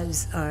our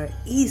lives are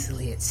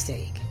easily at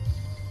stake,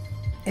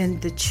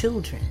 and the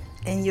children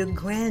and your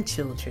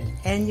grandchildren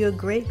and your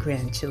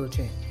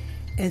great-grandchildren?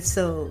 And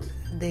so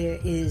there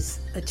is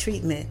a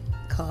treatment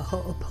called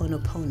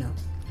Ho'oponopono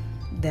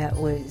that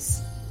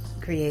was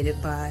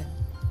created by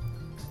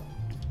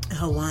a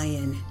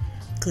Hawaiian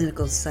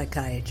clinical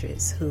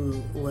psychiatrist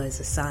who was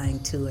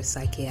assigned to a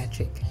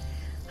psychiatric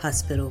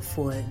hospital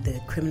for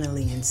the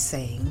criminally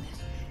insane.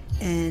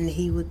 And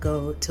he would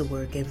go to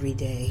work every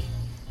day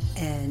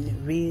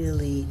and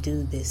really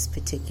do this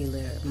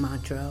particular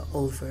mantra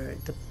over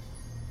the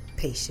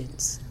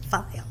patient's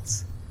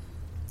files.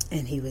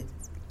 And he would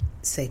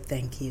say,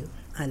 thank you,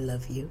 I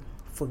love you,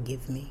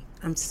 forgive me,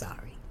 I'm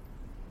sorry.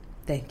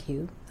 Thank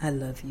you, I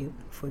love you,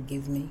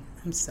 forgive me,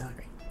 I'm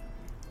sorry.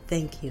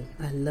 Thank you,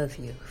 I love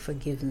you,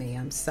 forgive me,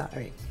 I'm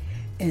sorry.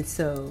 And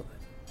so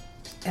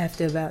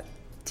after about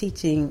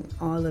teaching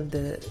all of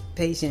the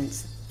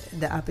patients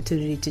the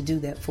opportunity to do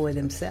that for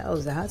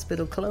themselves, the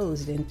hospital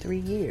closed in 3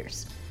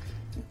 years.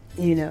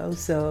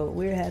 So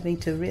we're having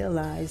to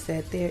realize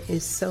that there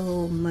is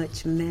so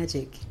much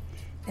magic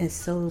and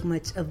so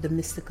much of the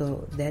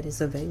mystical that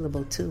is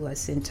available to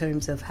us in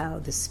terms of how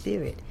the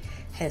spirit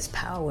has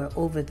power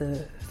over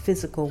the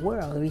physical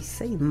world. We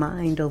say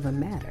mind over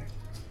matter.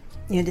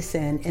 You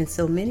understand? And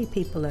so many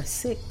people are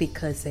sick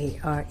because they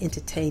are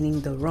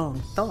entertaining the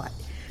wrong thought.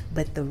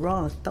 But the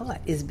wrong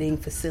thought is being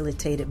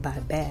facilitated by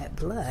bad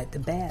blood. The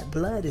bad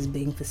blood is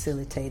being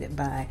facilitated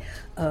by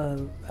a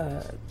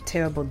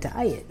terrible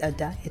diet, a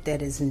diet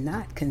that is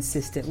not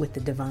consistent with the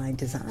divine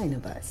design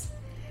of us.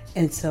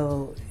 And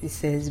so it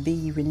says, be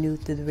ye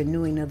renewed through the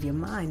renewing of your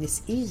mind.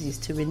 It's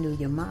easiest to renew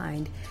your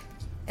mind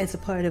as a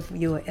part of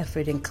your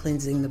effort in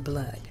cleansing the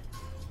blood.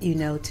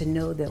 To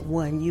know that,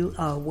 one, you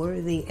are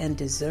worthy and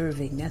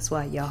deserving. That's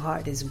why your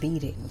heart is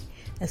beating.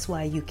 That's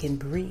why you can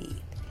breathe.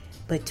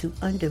 But to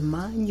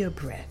undermine your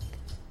breath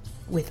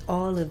with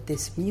all of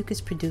this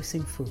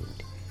mucus-producing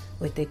food,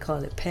 what they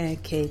call it,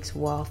 pancakes,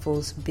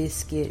 waffles,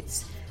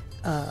 biscuits,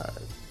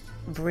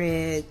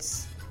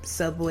 breads,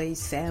 Subway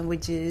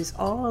sandwiches,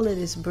 all of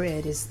this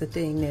bread is the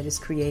thing that is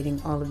creating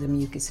all of the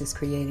mucus, is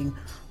creating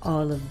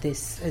all of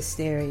this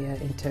hysteria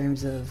in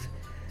terms of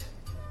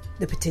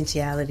the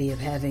potentiality of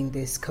having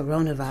this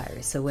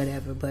coronavirus or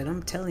whatever. But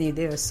I'm telling you,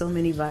 there are so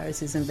many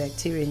viruses and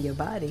bacteria in your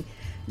body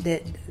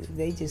that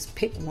they just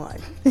pick one.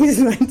 It's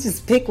like,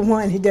 just pick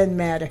one, it doesn't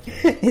matter.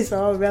 It's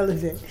all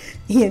relevant.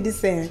 You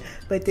understand?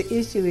 But the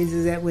issue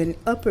is that when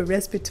upper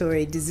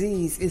respiratory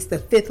disease is the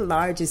 5th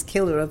largest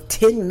killer of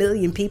 10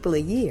 million people a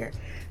year,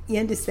 you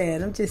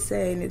understand? I'm just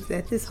saying is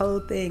that this whole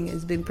thing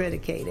has been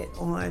predicated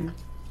on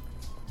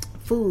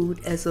food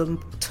as a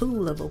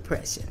tool of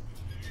oppression.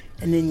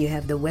 And then you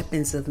have the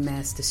weapons of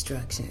mass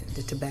destruction,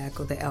 the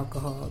tobacco, the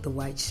alcohol, the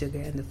white sugar,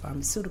 and the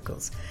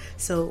pharmaceuticals.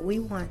 So we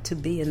want to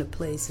be in a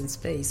place and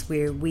space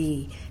where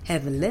we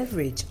have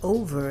leverage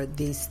over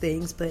these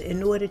things. But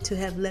in order to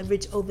have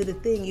leverage over the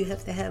thing, you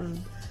have to have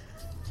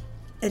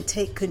and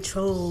take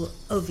control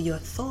of your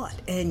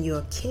thought and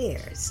your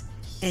cares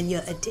and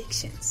your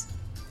addictions.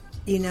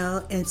 You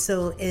know, and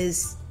so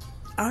as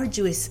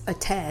arduous a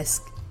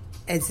task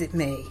as it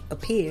may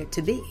appear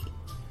to be,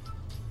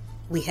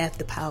 we have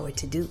the power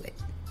to do it.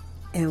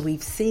 And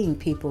we've seen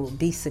people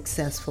be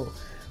successful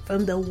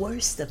from the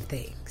worst of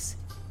things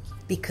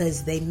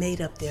because they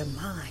made up their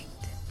mind.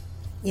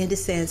 You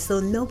understand? So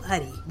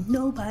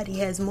nobody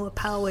has more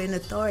power and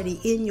authority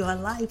in your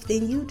life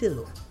than you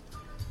do.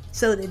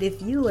 So that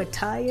if you are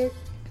tired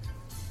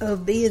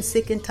of being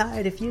sick and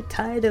tired, if you're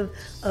tired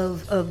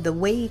of the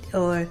weight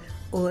or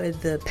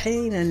the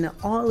pain and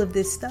all of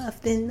this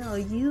stuff, then no,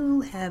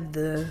 you have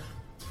the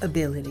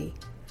ability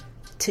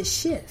to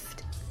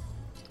shift.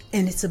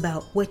 And it's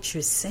about what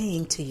you're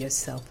saying to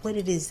yourself, what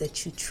it is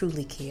that you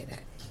truly care to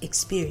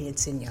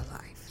experience in your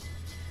life.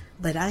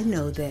 But I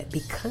know that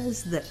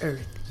because the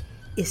earth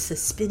is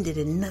suspended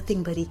in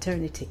nothing but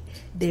eternity,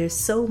 there's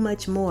so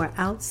much more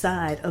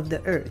outside of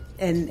the earth.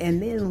 And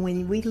then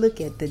when we look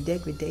at the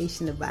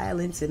degradation of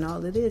violence and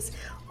all of this,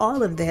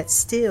 all of that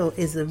still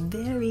is a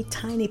very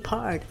tiny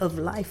part of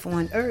life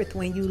on earth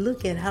when you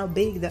look at how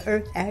big the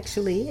earth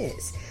actually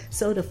is.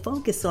 So to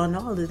focus on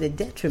all of the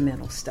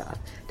detrimental stuff,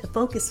 to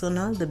focus on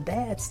all the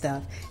bad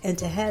stuff, and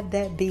to have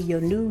that be your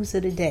news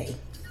of the day.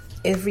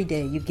 Every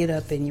day you get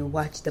up and you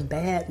watch the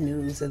bad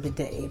news of the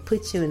day. It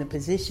puts you in a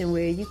position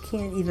where you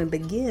can't even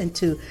begin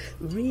to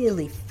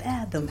really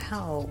fathom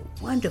how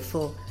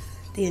wonderful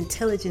the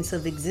intelligence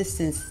of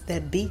existence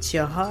that beats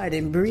your heart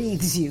and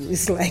breathes you.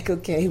 It's like,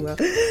 okay, well,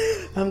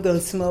 I'm going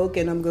to smoke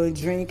and I'm going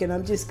to drink and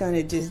I'm just going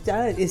to just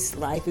die. This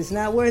life is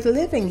not worth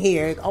living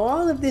here.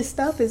 All of this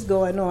stuff is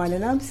going on.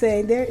 And I'm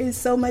saying there is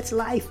so much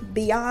life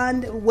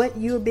beyond what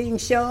you're being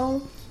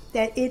shown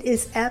that it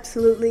is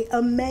absolutely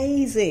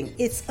amazing.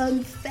 It's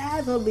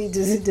unfathomably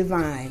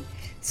divine.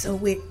 So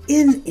we're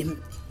in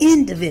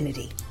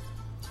divinity.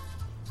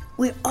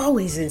 We're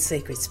always in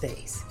sacred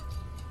space,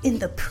 in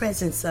the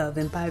presence of,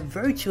 and by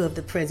virtue of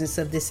the presence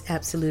of this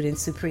absolute and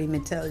supreme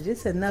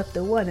intelligence, enough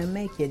to want to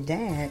make you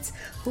dance,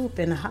 hoop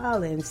and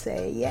holler and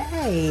say,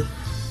 yay.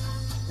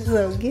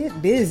 So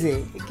get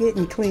busy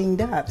getting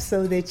cleaned up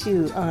so that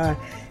you are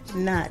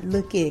not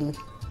looking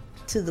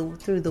to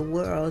the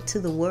world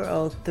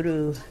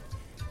through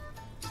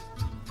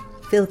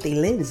filthy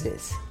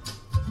lenses.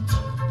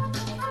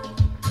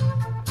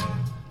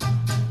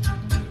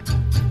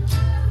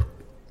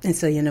 And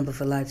so your number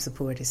for life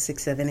support is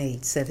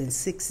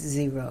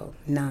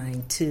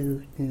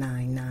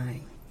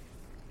 678-760-9299.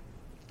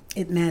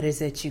 It matters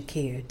that you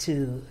care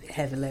to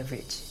have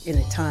leverage in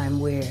a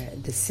time where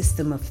the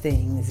system of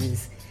things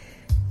is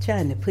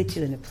trying to put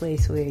you in a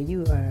place where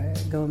you are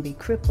going to be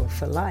crippled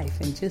for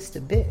life in just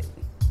a bit.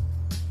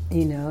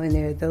 You know, and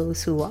there are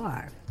those who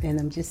are. And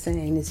I'm just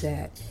saying is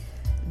that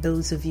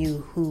those of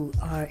you who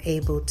are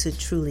able to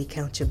truly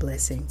count your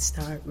blessings,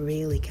 start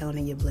really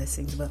counting your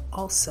blessings, but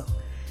also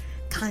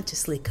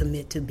consciously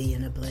commit to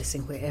being a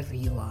blessing wherever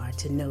you are,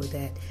 to know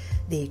that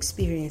the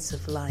experience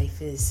of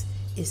life is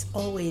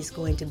always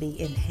going to be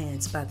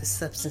enhanced by the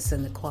substance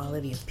and the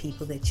quality of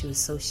people that you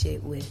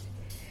associate with.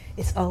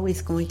 It's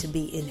always going to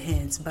be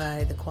enhanced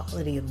by the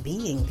quality of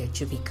being that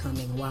you're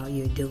becoming while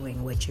you're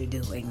doing what you're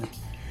doing.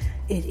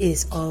 It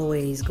is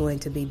always going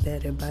to be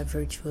better by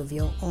virtue of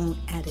your own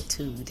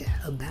attitude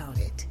about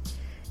it.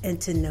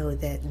 And to know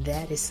that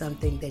that is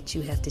something that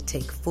you have to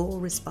take full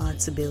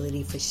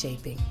responsibility for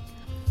shaping.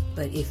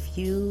 But if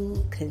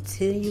you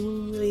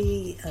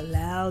continually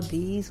allow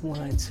these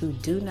ones who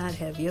do not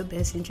have your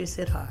best interests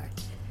at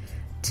heart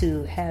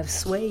to have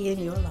sway in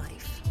your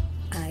life,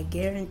 I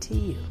guarantee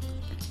you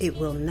it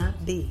will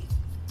not be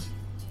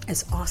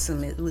as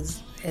awesome as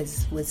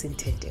was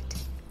intended.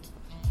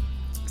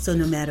 So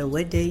no matter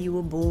what day you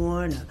were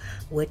born, or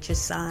what your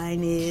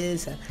sign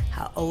is, or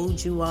how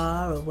old you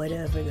are, or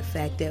whatever, the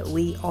fact that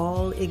we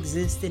all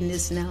exist in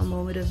this now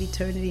moment of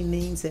eternity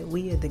means that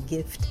we are the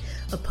gift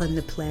upon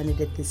the planet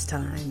at this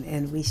time,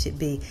 and we should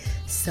be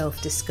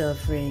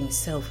self-discovering,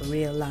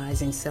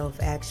 self-realizing,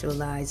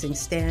 self-actualizing,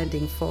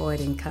 standing forward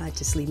and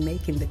consciously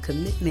making the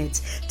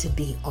commitments to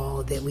be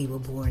all that we were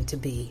born to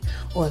be,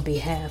 on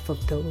behalf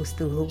of those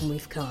through whom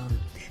we've come,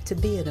 to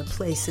be in a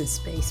place and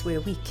space where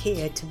we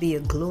care to be a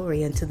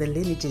glory unto the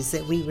lineages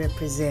that we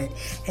represent,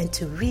 and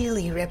to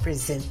really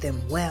represent them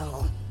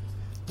well.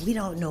 We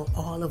don't know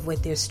all of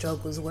what their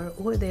struggles were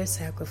or their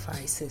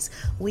sacrifices.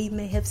 We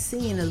may have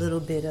seen a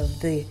little bit of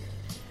the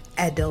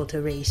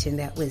adulteration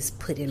that was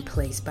put in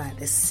place by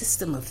the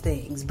system of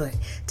things, but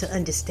to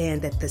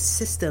understand that the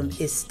system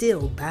is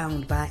still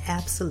bound by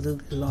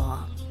absolute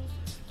law.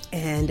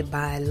 And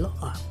by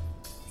law,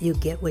 you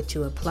get what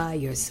you apply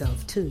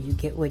yourself to. You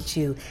get what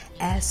you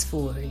ask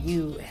for.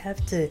 You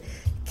have to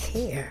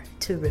care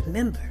to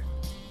remember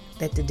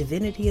that the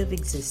divinity of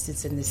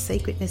existence and the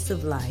sacredness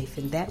of life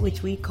and that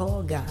which we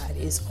call God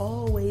is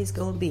always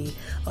going to be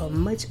a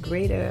much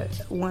greater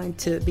one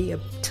to be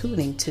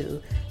attuning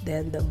to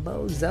than the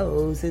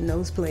bozos in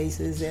those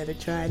places that are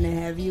trying to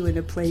have you in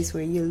a place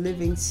where you're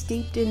living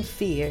steeped in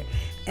fear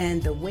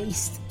and the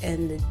waste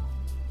and the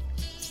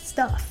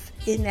stuff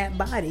in that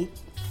body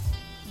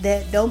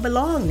that don't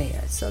belong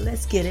there. So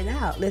let's get it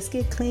out. Let's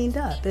get cleaned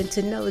up, and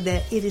to know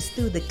that it is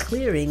through the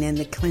clearing and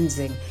the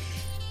cleansing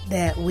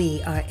that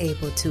we are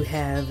able to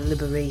have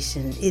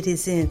liberation. It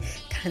is in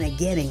kind of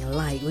getting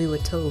light. We were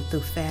told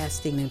through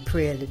fasting and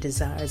prayer, the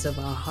desires of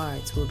our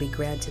hearts will be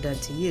granted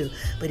unto you.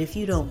 But if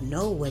you don't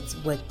know what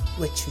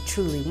you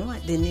truly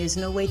want, then there's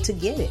no way to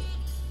get it.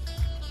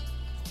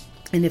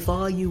 And if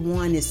all you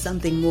want is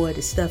something more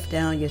to stuff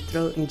down your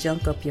throat and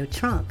junk up your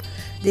trunk,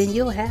 then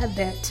you'll have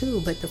that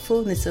too, but the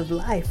fullness of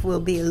life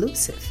will be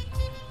elusive.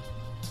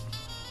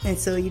 And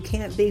so you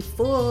can't be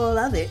full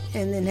of it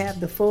and then have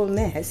the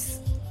fullness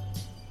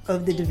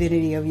of the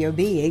divinity of your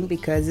being,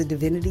 because the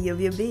divinity of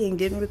your being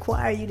didn't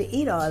require you to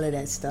eat all of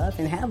that stuff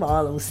and have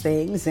all those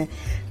things and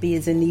be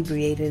as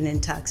inebriated and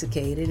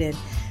intoxicated and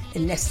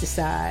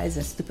anesthetized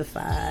and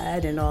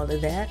stupefied and all of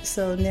that.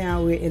 So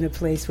now we're in a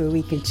place where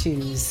we can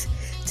choose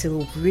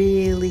to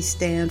really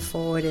stand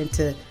forward and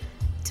to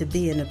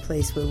be in a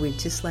place where we're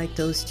just like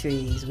those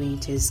trees. We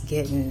just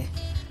getting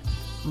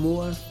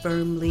more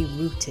firmly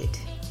rooted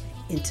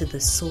into the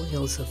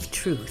soils of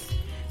truth,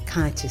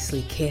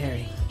 consciously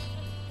caring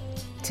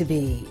to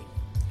be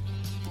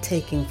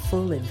taking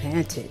full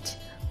advantage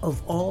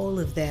of all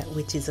of that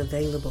which is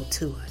available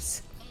to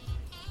us.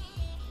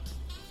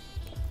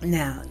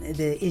 Now,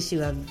 the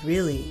issue I've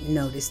really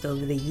noticed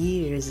over the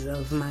years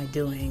of my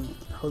doing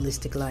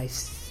holistic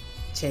life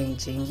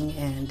changing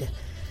and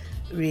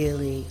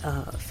really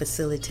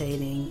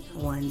facilitating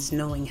one's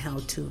knowing how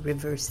to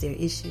reverse their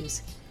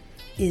issues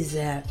is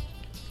that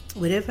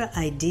whatever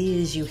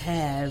ideas you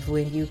have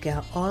when you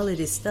got all of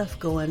this stuff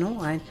going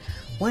on,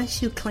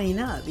 once you clean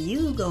up,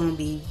 you're going to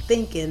be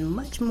thinking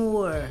much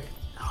more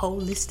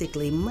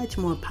holistically, much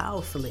more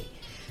powerfully.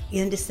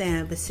 You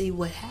understand? But see,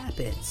 what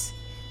happens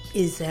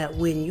is that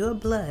when your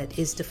blood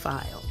is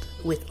defiled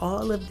with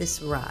all of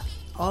this rot,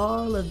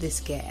 all of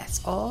this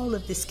gas, all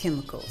of these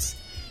chemicals,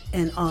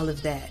 and all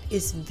of that,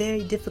 it's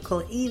very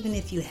difficult, even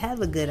if you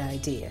have a good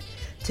idea,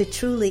 to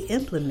truly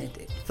implement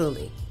it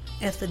fully.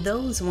 And for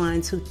those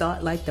ones who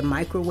thought like the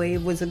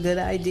microwave was a good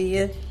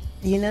idea,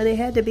 you know, they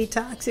had to be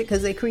toxic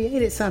because they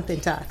created something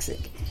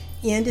toxic.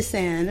 You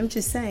understand? I'm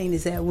just saying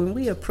is that when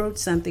we approach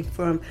something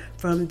from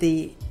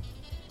the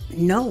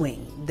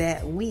knowing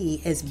that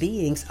we as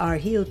beings are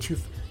here to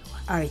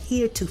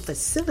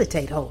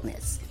facilitate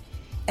wholeness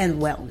and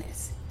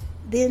wellness,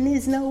 then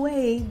there's no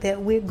way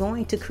that we're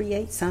going to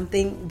create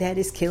something that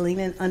is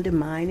killing and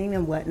undermining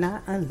and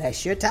whatnot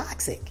unless you're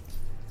toxic.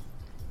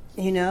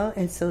 You know,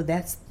 and so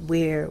that's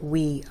where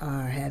we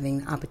are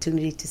having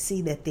opportunity to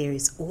see that there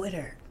is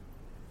order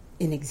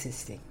in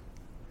existing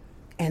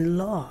and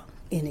law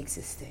in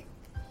existing.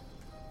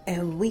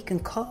 And we can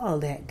call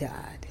that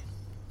God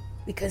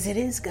because it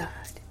is God.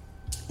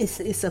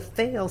 It's a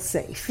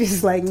fail-safe.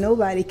 It's like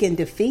nobody can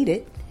defeat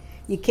it.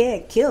 You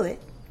can't kill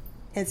it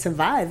and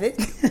survive it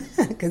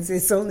because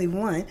it's only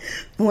one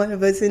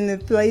of us in the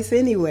place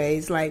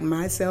anyways, like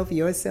myself,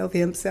 yourself,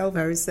 himself,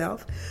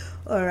 herself.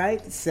 All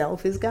right,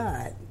 self is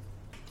God,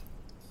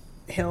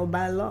 held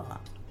by law.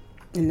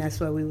 And that's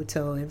why we were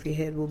told every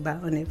head will bow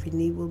and every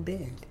knee will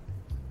bend.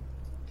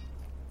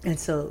 And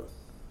so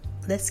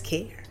let's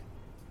care.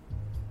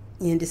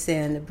 You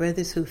understand? The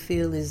brothers who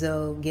feel as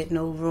though getting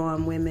over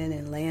on women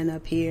and laying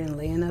up here and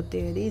laying up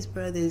there, these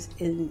brothers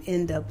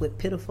end up with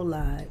pitiful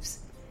lives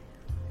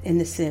in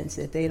the sense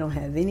that they don't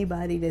have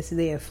anybody that's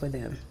there for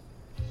them.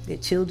 Their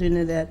children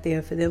are not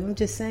there for them. I'm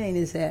just saying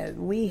is that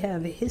we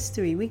have a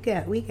history. We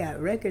got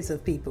records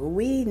of people.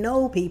 We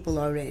know people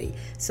already.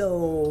 So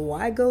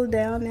why go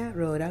down that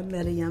road? I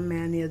met a young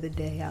man the other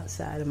day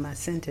outside of my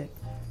center.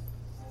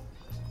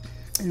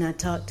 And I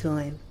talked to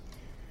him.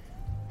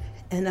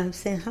 And I'm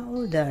saying, how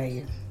old are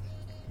you?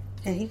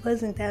 And he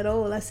wasn't that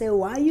old. I said,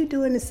 why are you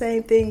doing the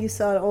same thing you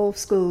saw the old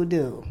school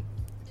do?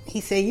 He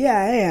said, yeah,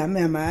 I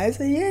am I? I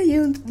said, yeah,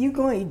 you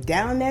going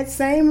down that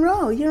same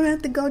road. You don't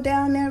have to go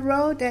down that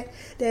road,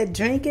 that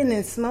drinking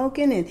and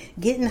smoking and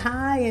getting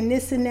high and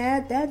this and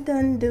that. That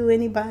doesn't do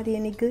anybody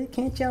any good.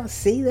 Can't y'all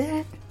see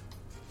that?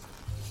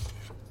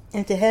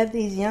 And to have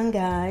these young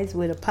guys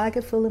with a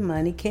pocket full of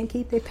money, can't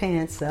keep their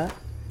pants up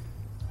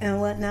and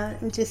whatnot.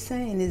 I'm just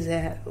saying is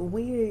that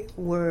we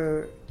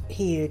were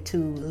here to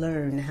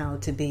learn how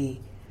to be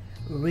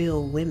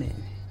real women,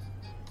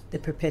 the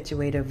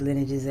perpetuator of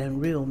lineages,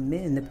 and real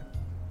men, the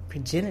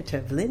progenitor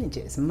of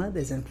lineages,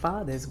 mothers and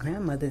fathers,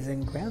 grandmothers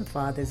and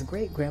grandfathers,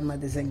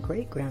 great-grandmothers and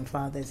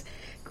great-grandfathers,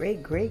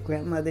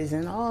 great-great-grandmothers,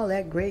 and all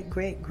that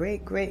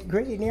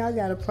great-great-great-great-great. And y'all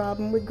got a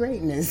problem with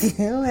greatness.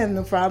 You don't have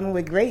no problem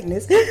with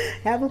greatness.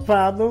 Have a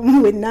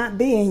problem with not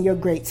being your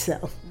great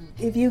self.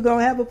 If you're going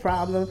to have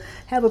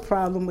a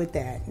problem with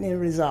that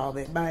and resolve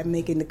it by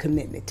making the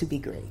commitment to be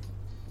great.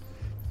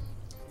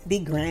 Be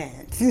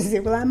grand. You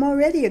say, well, I'm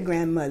already a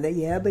grandmother.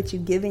 Yeah, but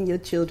you're giving your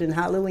children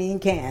Halloween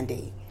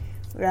candy,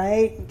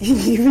 right? You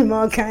give them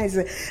all kinds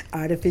of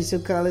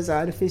artificial colors,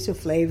 artificial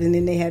flavors, and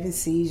then they're having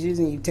seizures,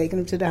 and you're taking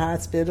them to the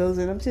hospitals.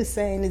 And I'm just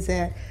saying is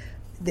that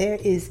there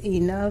is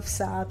enough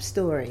sob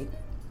story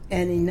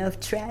and enough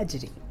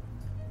tragedy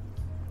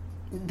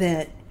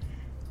that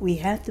we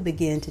have to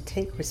begin to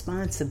take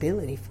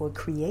responsibility for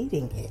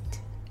creating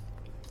it.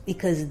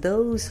 Because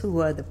those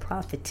who are the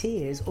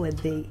profiteers, or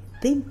they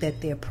think that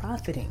they're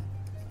profiting,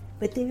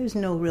 but there's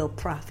no real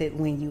profit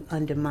when you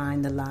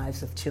undermine the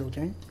lives of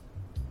children.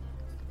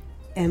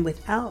 And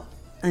without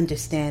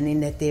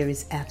understanding that there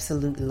is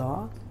absolute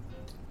law,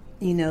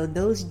 you know,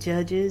 those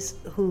judges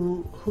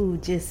who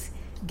just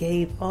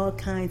gave all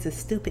kinds of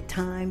stupid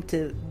time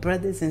to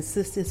brothers and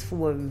sisters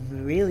for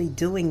really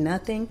doing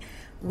nothing,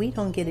 we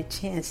don't get a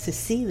chance to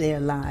see their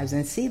lives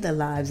and see the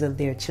lives of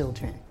their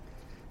children,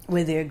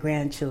 with their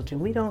grandchildren.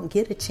 We don't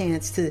get a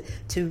chance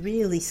to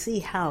really see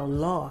how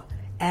law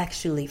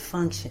actually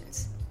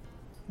functions.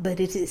 But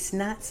it is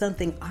not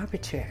something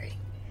arbitrary.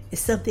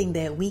 It's something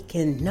that we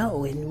can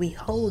know, and we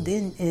hold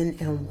in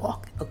and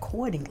walk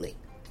accordingly.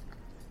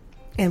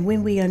 And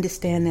when we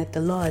understand that the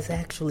law is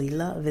actually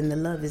love, and the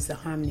love is the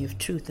harmony of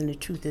truth, and the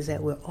truth is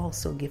that we're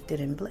also gifted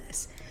and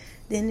blessed,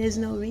 then there's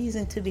no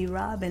reason to be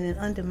robbing and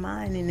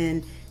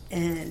undermining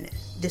and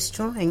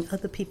destroying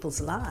other people's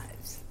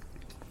lives.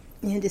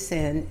 You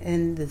understand?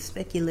 And the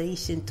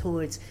speculation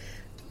towards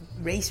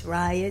race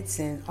riots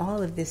and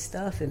all of this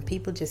stuff and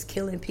people just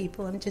killing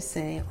people, I'm just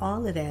saying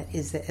all of that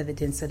is the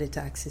evidence of the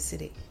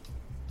toxicity.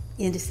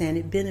 You understand?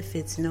 It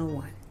benefits no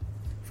one.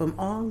 From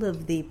all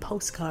of the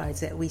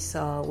postcards that we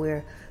saw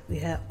where we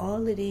had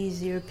all of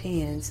these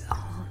Europeans,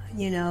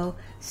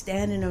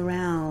 standing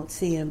around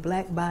seeing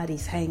black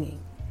bodies hanging.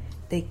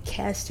 They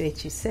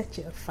castrate you, set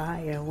you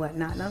afire and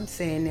whatnot. And I'm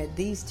saying that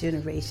these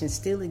generations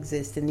still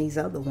exist, and these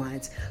other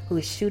ones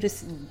who shoot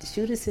us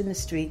in the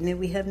street, and then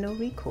we have no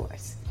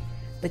recourse.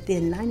 But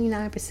then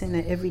 99%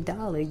 of every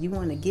dollar you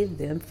want to give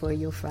them for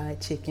your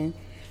fried chicken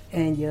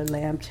and your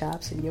lamb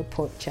chops and your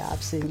pork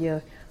chops and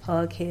your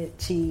hog head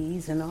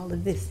cheese and all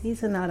of this.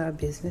 These are not our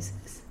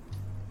businesses.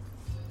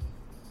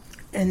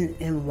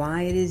 And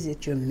why it is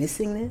that you're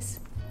missing this,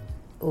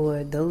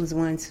 or those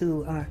ones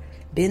who are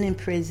been in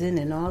prison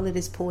and all of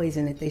this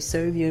poison that they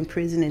serve you in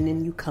prison, and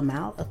then you come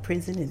out of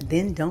prison and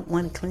then don't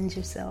want to cleanse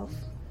yourself.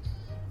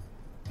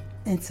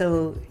 And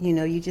so,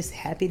 you're just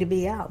happy to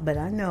be out. But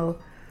I know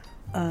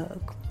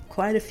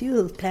quite a few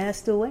have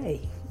passed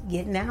away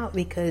getting out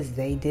because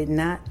they did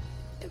not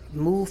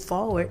move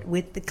forward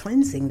with the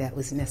cleansing that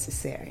was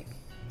necessary.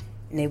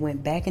 And they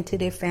went back into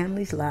their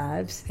families'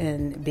 lives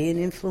and being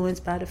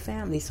influenced by the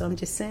family. So I'm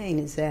just saying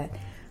is that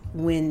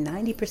when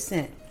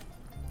 90%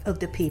 of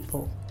the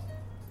people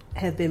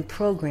have been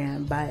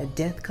programmed by a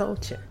death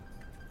culture,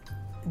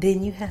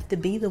 then you have to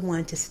be the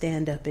one to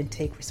stand up and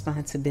take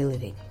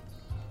responsibility.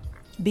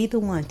 Be the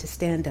one to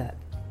stand up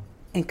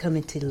and come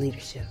into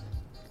leadership.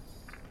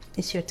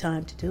 It's your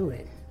time to do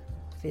it.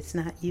 If it's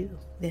not you,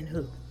 then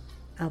who?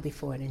 I'll be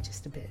for it in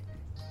just a bit.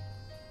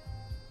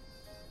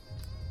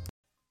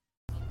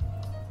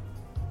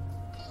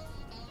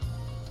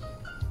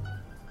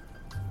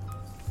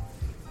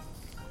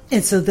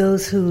 And so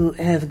those who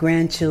have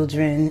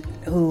grandchildren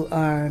who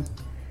are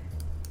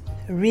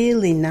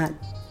really not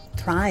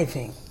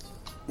thriving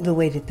the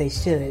way that they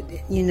should,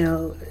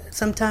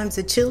 sometimes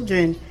the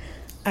children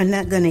are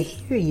not going to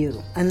hear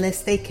you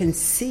unless they can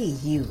see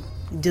you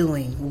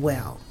doing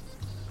well.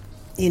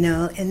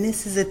 And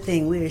this is the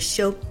thing, we're a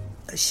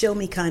show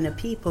me kind of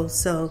people.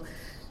 So,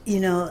 a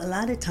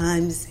lot of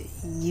times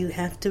you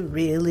have to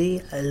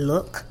really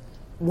look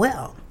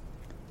well.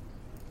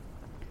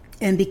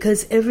 And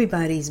because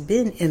everybody's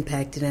been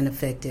impacted and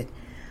affected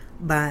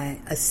by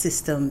a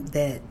system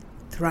that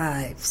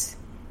thrives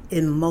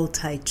in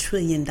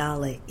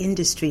multi-trillion-dollar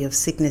industry of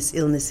sickness,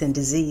 illness, and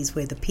disease,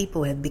 where the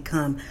people have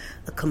become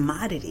a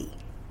commodity.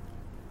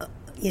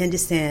 You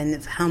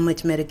understand how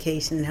much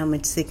medication and how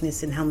much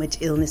sickness and how much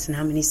illness and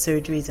how many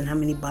surgeries and how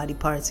many body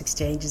parts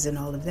exchanges and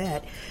all of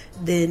that,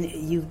 then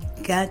you've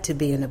got to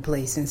be in a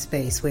place and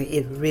space where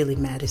it really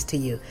matters to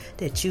you,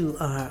 that you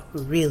are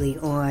really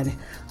on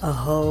a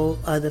whole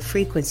other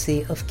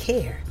frequency of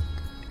care.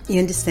 You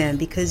understand?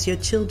 Because your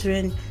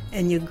children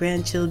and your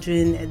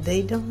grandchildren,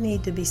 they don't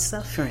need to be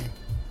suffering.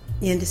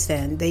 You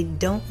understand? They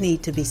don't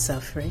need to be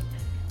suffering.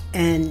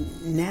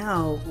 And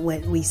now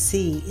what we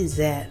see is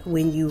that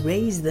when you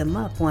raise them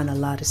up on a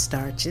lot of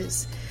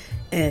starches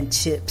and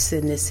chips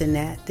and this and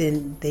that,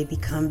 then they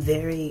become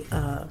very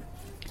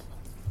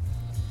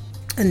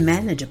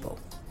unmanageable.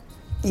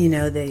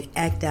 They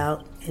act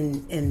out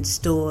in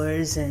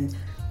stores and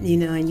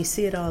And you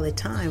see it all the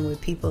time where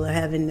people are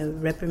having to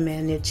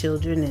reprimand their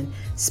children and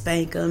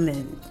spank them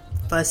and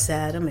fuss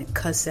at them and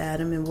cuss at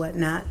them and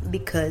whatnot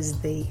because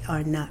they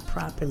are not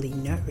properly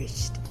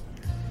nourished.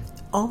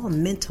 All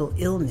mental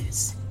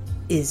illness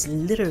is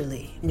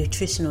literally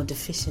nutritional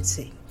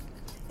deficiency.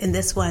 And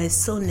that's why it's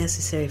so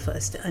necessary for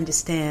us to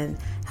understand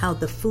how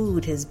the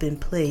food has been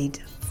played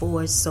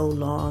for so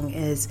long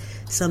as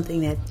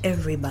something that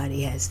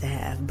everybody has to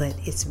have, but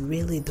it's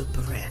really the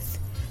breath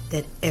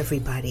that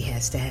everybody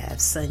has to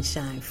have.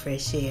 Sunshine,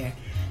 fresh air,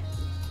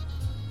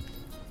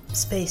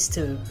 space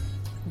to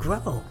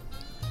grow.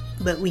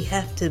 But we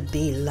have to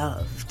be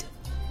loved.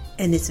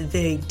 And it's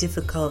very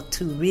difficult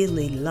to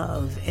really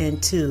love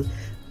and to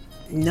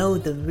know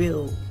the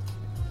real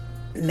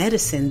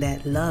medicine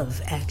that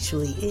love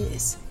actually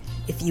is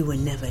if you were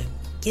never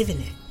given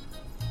it.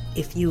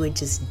 If you were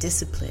just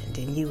disciplined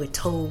and you were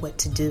told what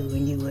to do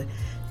and you were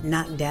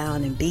knocked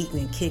down and beaten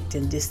and kicked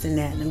and this and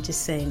that. And I'm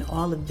just saying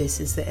all of this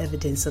is the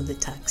evidence of the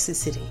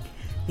toxicity,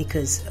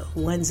 because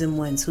ones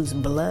whose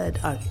blood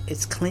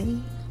is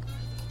clean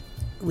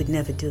would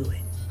never do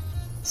it.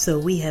 So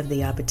we have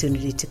the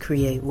opportunity to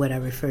create what I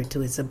refer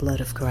to as the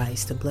blood of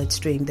Christ, a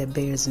bloodstream that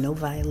bears no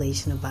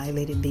violation of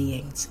violated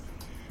beings,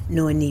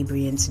 no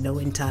inebriants, no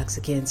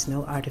intoxicants,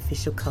 no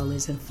artificial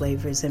colors and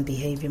flavors and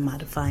behavior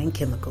modifying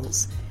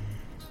chemicals.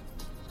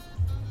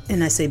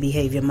 And I say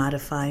behavior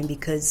modifying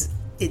because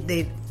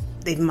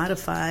they've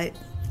modified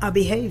our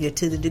behavior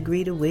to the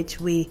degree to which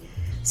we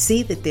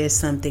see that there's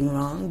something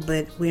wrong,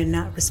 but we're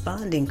not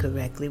responding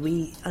correctly.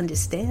 We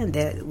understand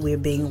that we're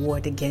being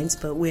warred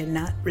against, but we're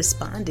not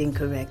responding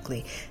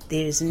correctly.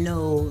 There's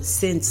no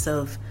sense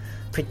of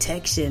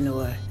protection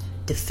or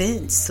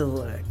defense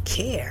or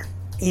care.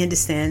 You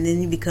understand?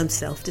 Then you become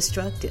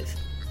self-destructive,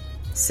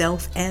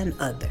 self and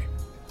other.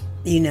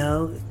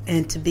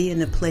 And to be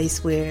in a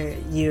place where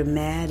you're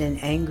mad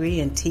and angry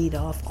and teed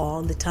off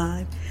all the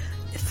time,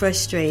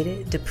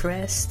 frustrated,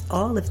 depressed,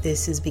 all of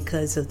this is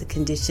because of the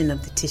condition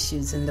of the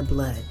tissues and the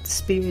blood.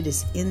 Spirit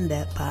is in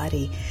that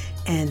body,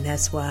 and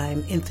that's why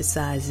I'm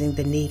emphasizing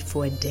the need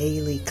for a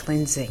daily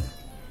cleansing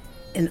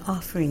and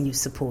offering you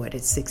support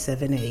at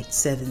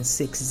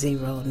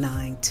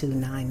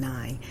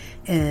 678-760-9299.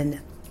 And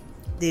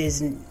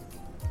there's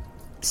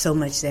so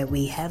much that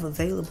we have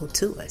available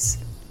to us.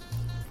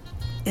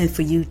 And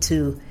for you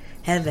to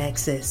have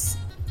access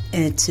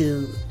and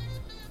to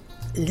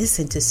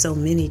listen to so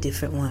many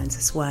different ones,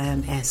 that's why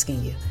I'm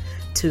asking you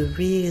to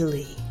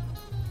really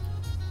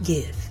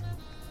give,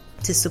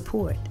 to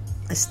support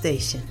a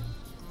station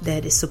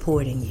that is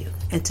supporting you,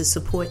 and to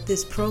support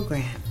this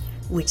program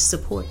which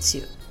supports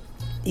you.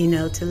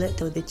 To let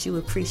know that you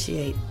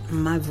appreciate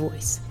my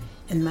voice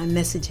and my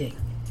messaging.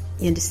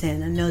 You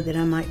understand? I know that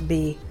I might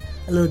be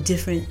a little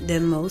different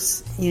than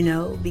most,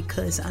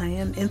 because I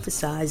am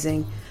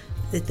emphasizing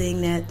the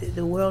thing that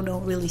the world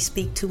don't really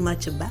speak too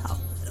much about,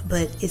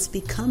 but it's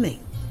becoming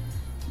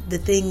the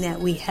thing that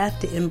we have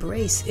to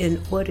embrace in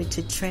order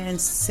to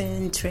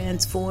transcend,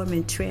 transform,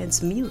 and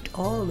transmute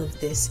all of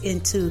this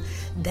into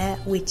that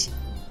which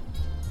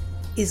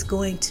is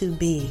going to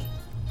be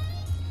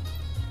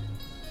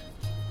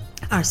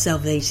our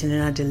salvation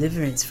and our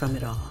deliverance from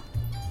it all.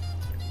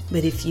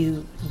 But if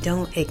you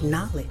don't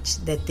acknowledge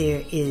that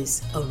there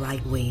is a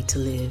right way to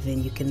live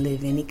and you can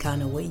live any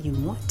kind of way you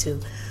want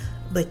to,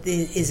 but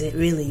then is it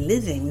really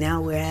living?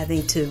 Now we're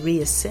having to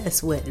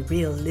reassess what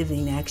real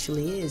living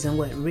actually is and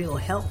what real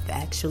health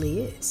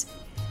actually is.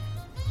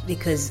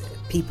 Because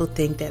people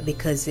think that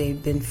because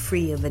they've been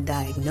free of a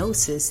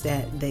diagnosis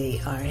that they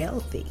are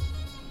healthy.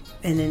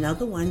 And then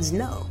other ones,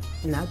 no.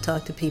 And I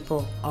talk to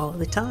people all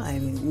the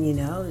time,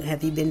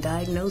 have you been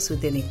diagnosed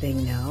with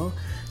anything? No.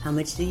 How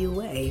much do you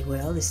weigh?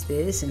 Well, it's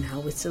this, and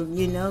how it's,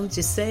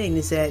 just saying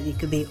is that you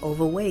could be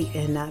overweight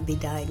and not be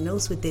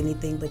diagnosed with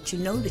anything, but you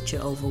know that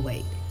you're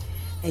overweight.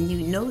 And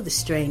you know the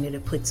strain that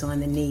it puts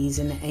on the knees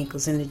and the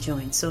ankles and the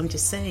joints. So I'm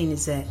just saying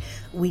is that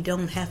we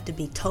don't have to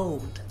be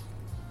told.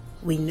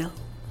 We know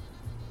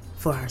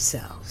for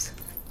ourselves.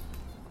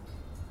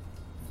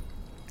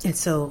 And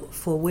so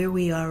for where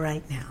we are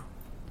right now,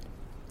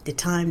 the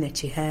time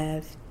that you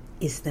have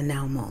is the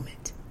now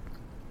moment.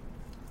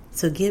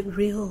 So get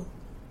real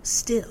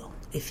still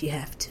if you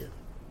have to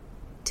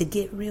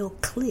get real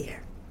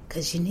clear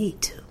because you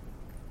need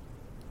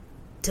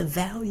to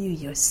value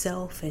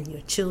yourself and your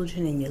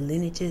children and your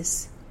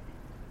lineages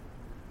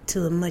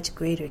to a much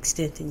greater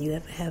extent than you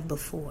ever have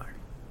before.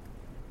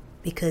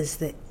 Because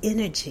the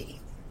energy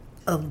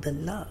of the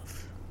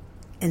love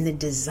and the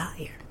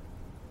desire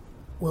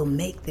will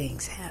make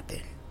things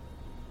happen.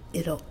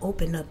 It'll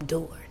open up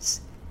doors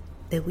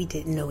that we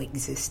didn't know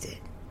existed.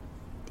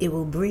 It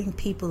will bring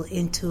people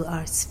into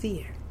our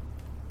sphere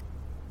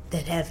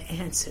that have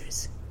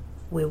answers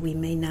where we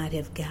may not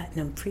have gotten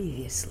them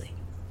previously.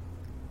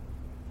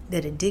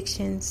 That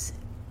addictions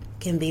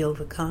can be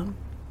overcome,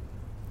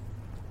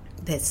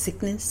 that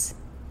sickness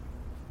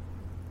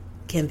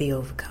can be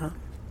overcome.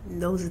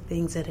 Those are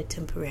things that are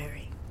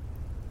temporary.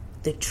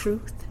 The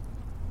truth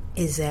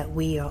is that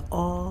we are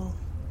all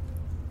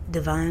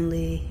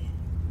divinely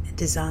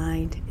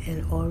designed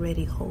and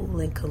already whole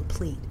and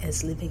complete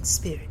as living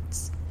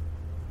spirits.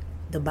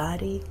 The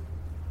body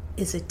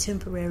is a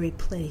temporary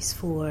place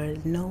for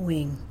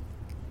knowing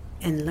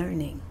and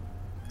learning,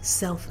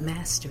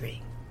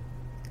 self-mastery,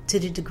 to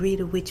the degree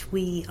to which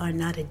we are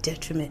not a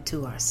detriment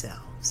to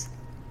ourselves.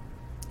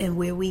 And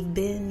where we've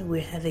been,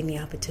 we're having the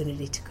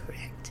opportunity to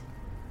correct.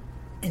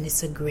 And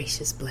it's a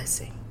gracious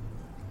blessing.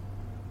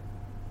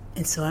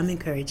 And so I'm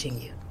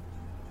encouraging you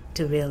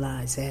to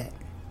realize that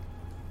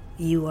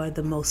you are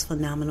the most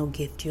phenomenal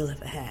gift you'll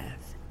ever have.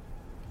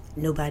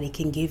 Nobody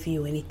can give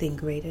you anything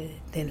greater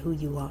than who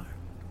you are.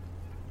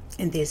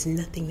 And there's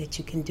nothing that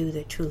you can do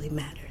that truly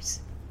matters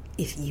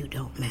if you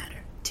don't matter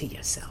to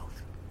yourself.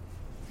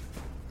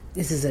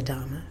 This is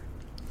Adama.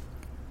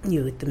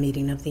 You're at the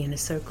meeting of the Inner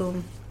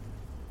Circle.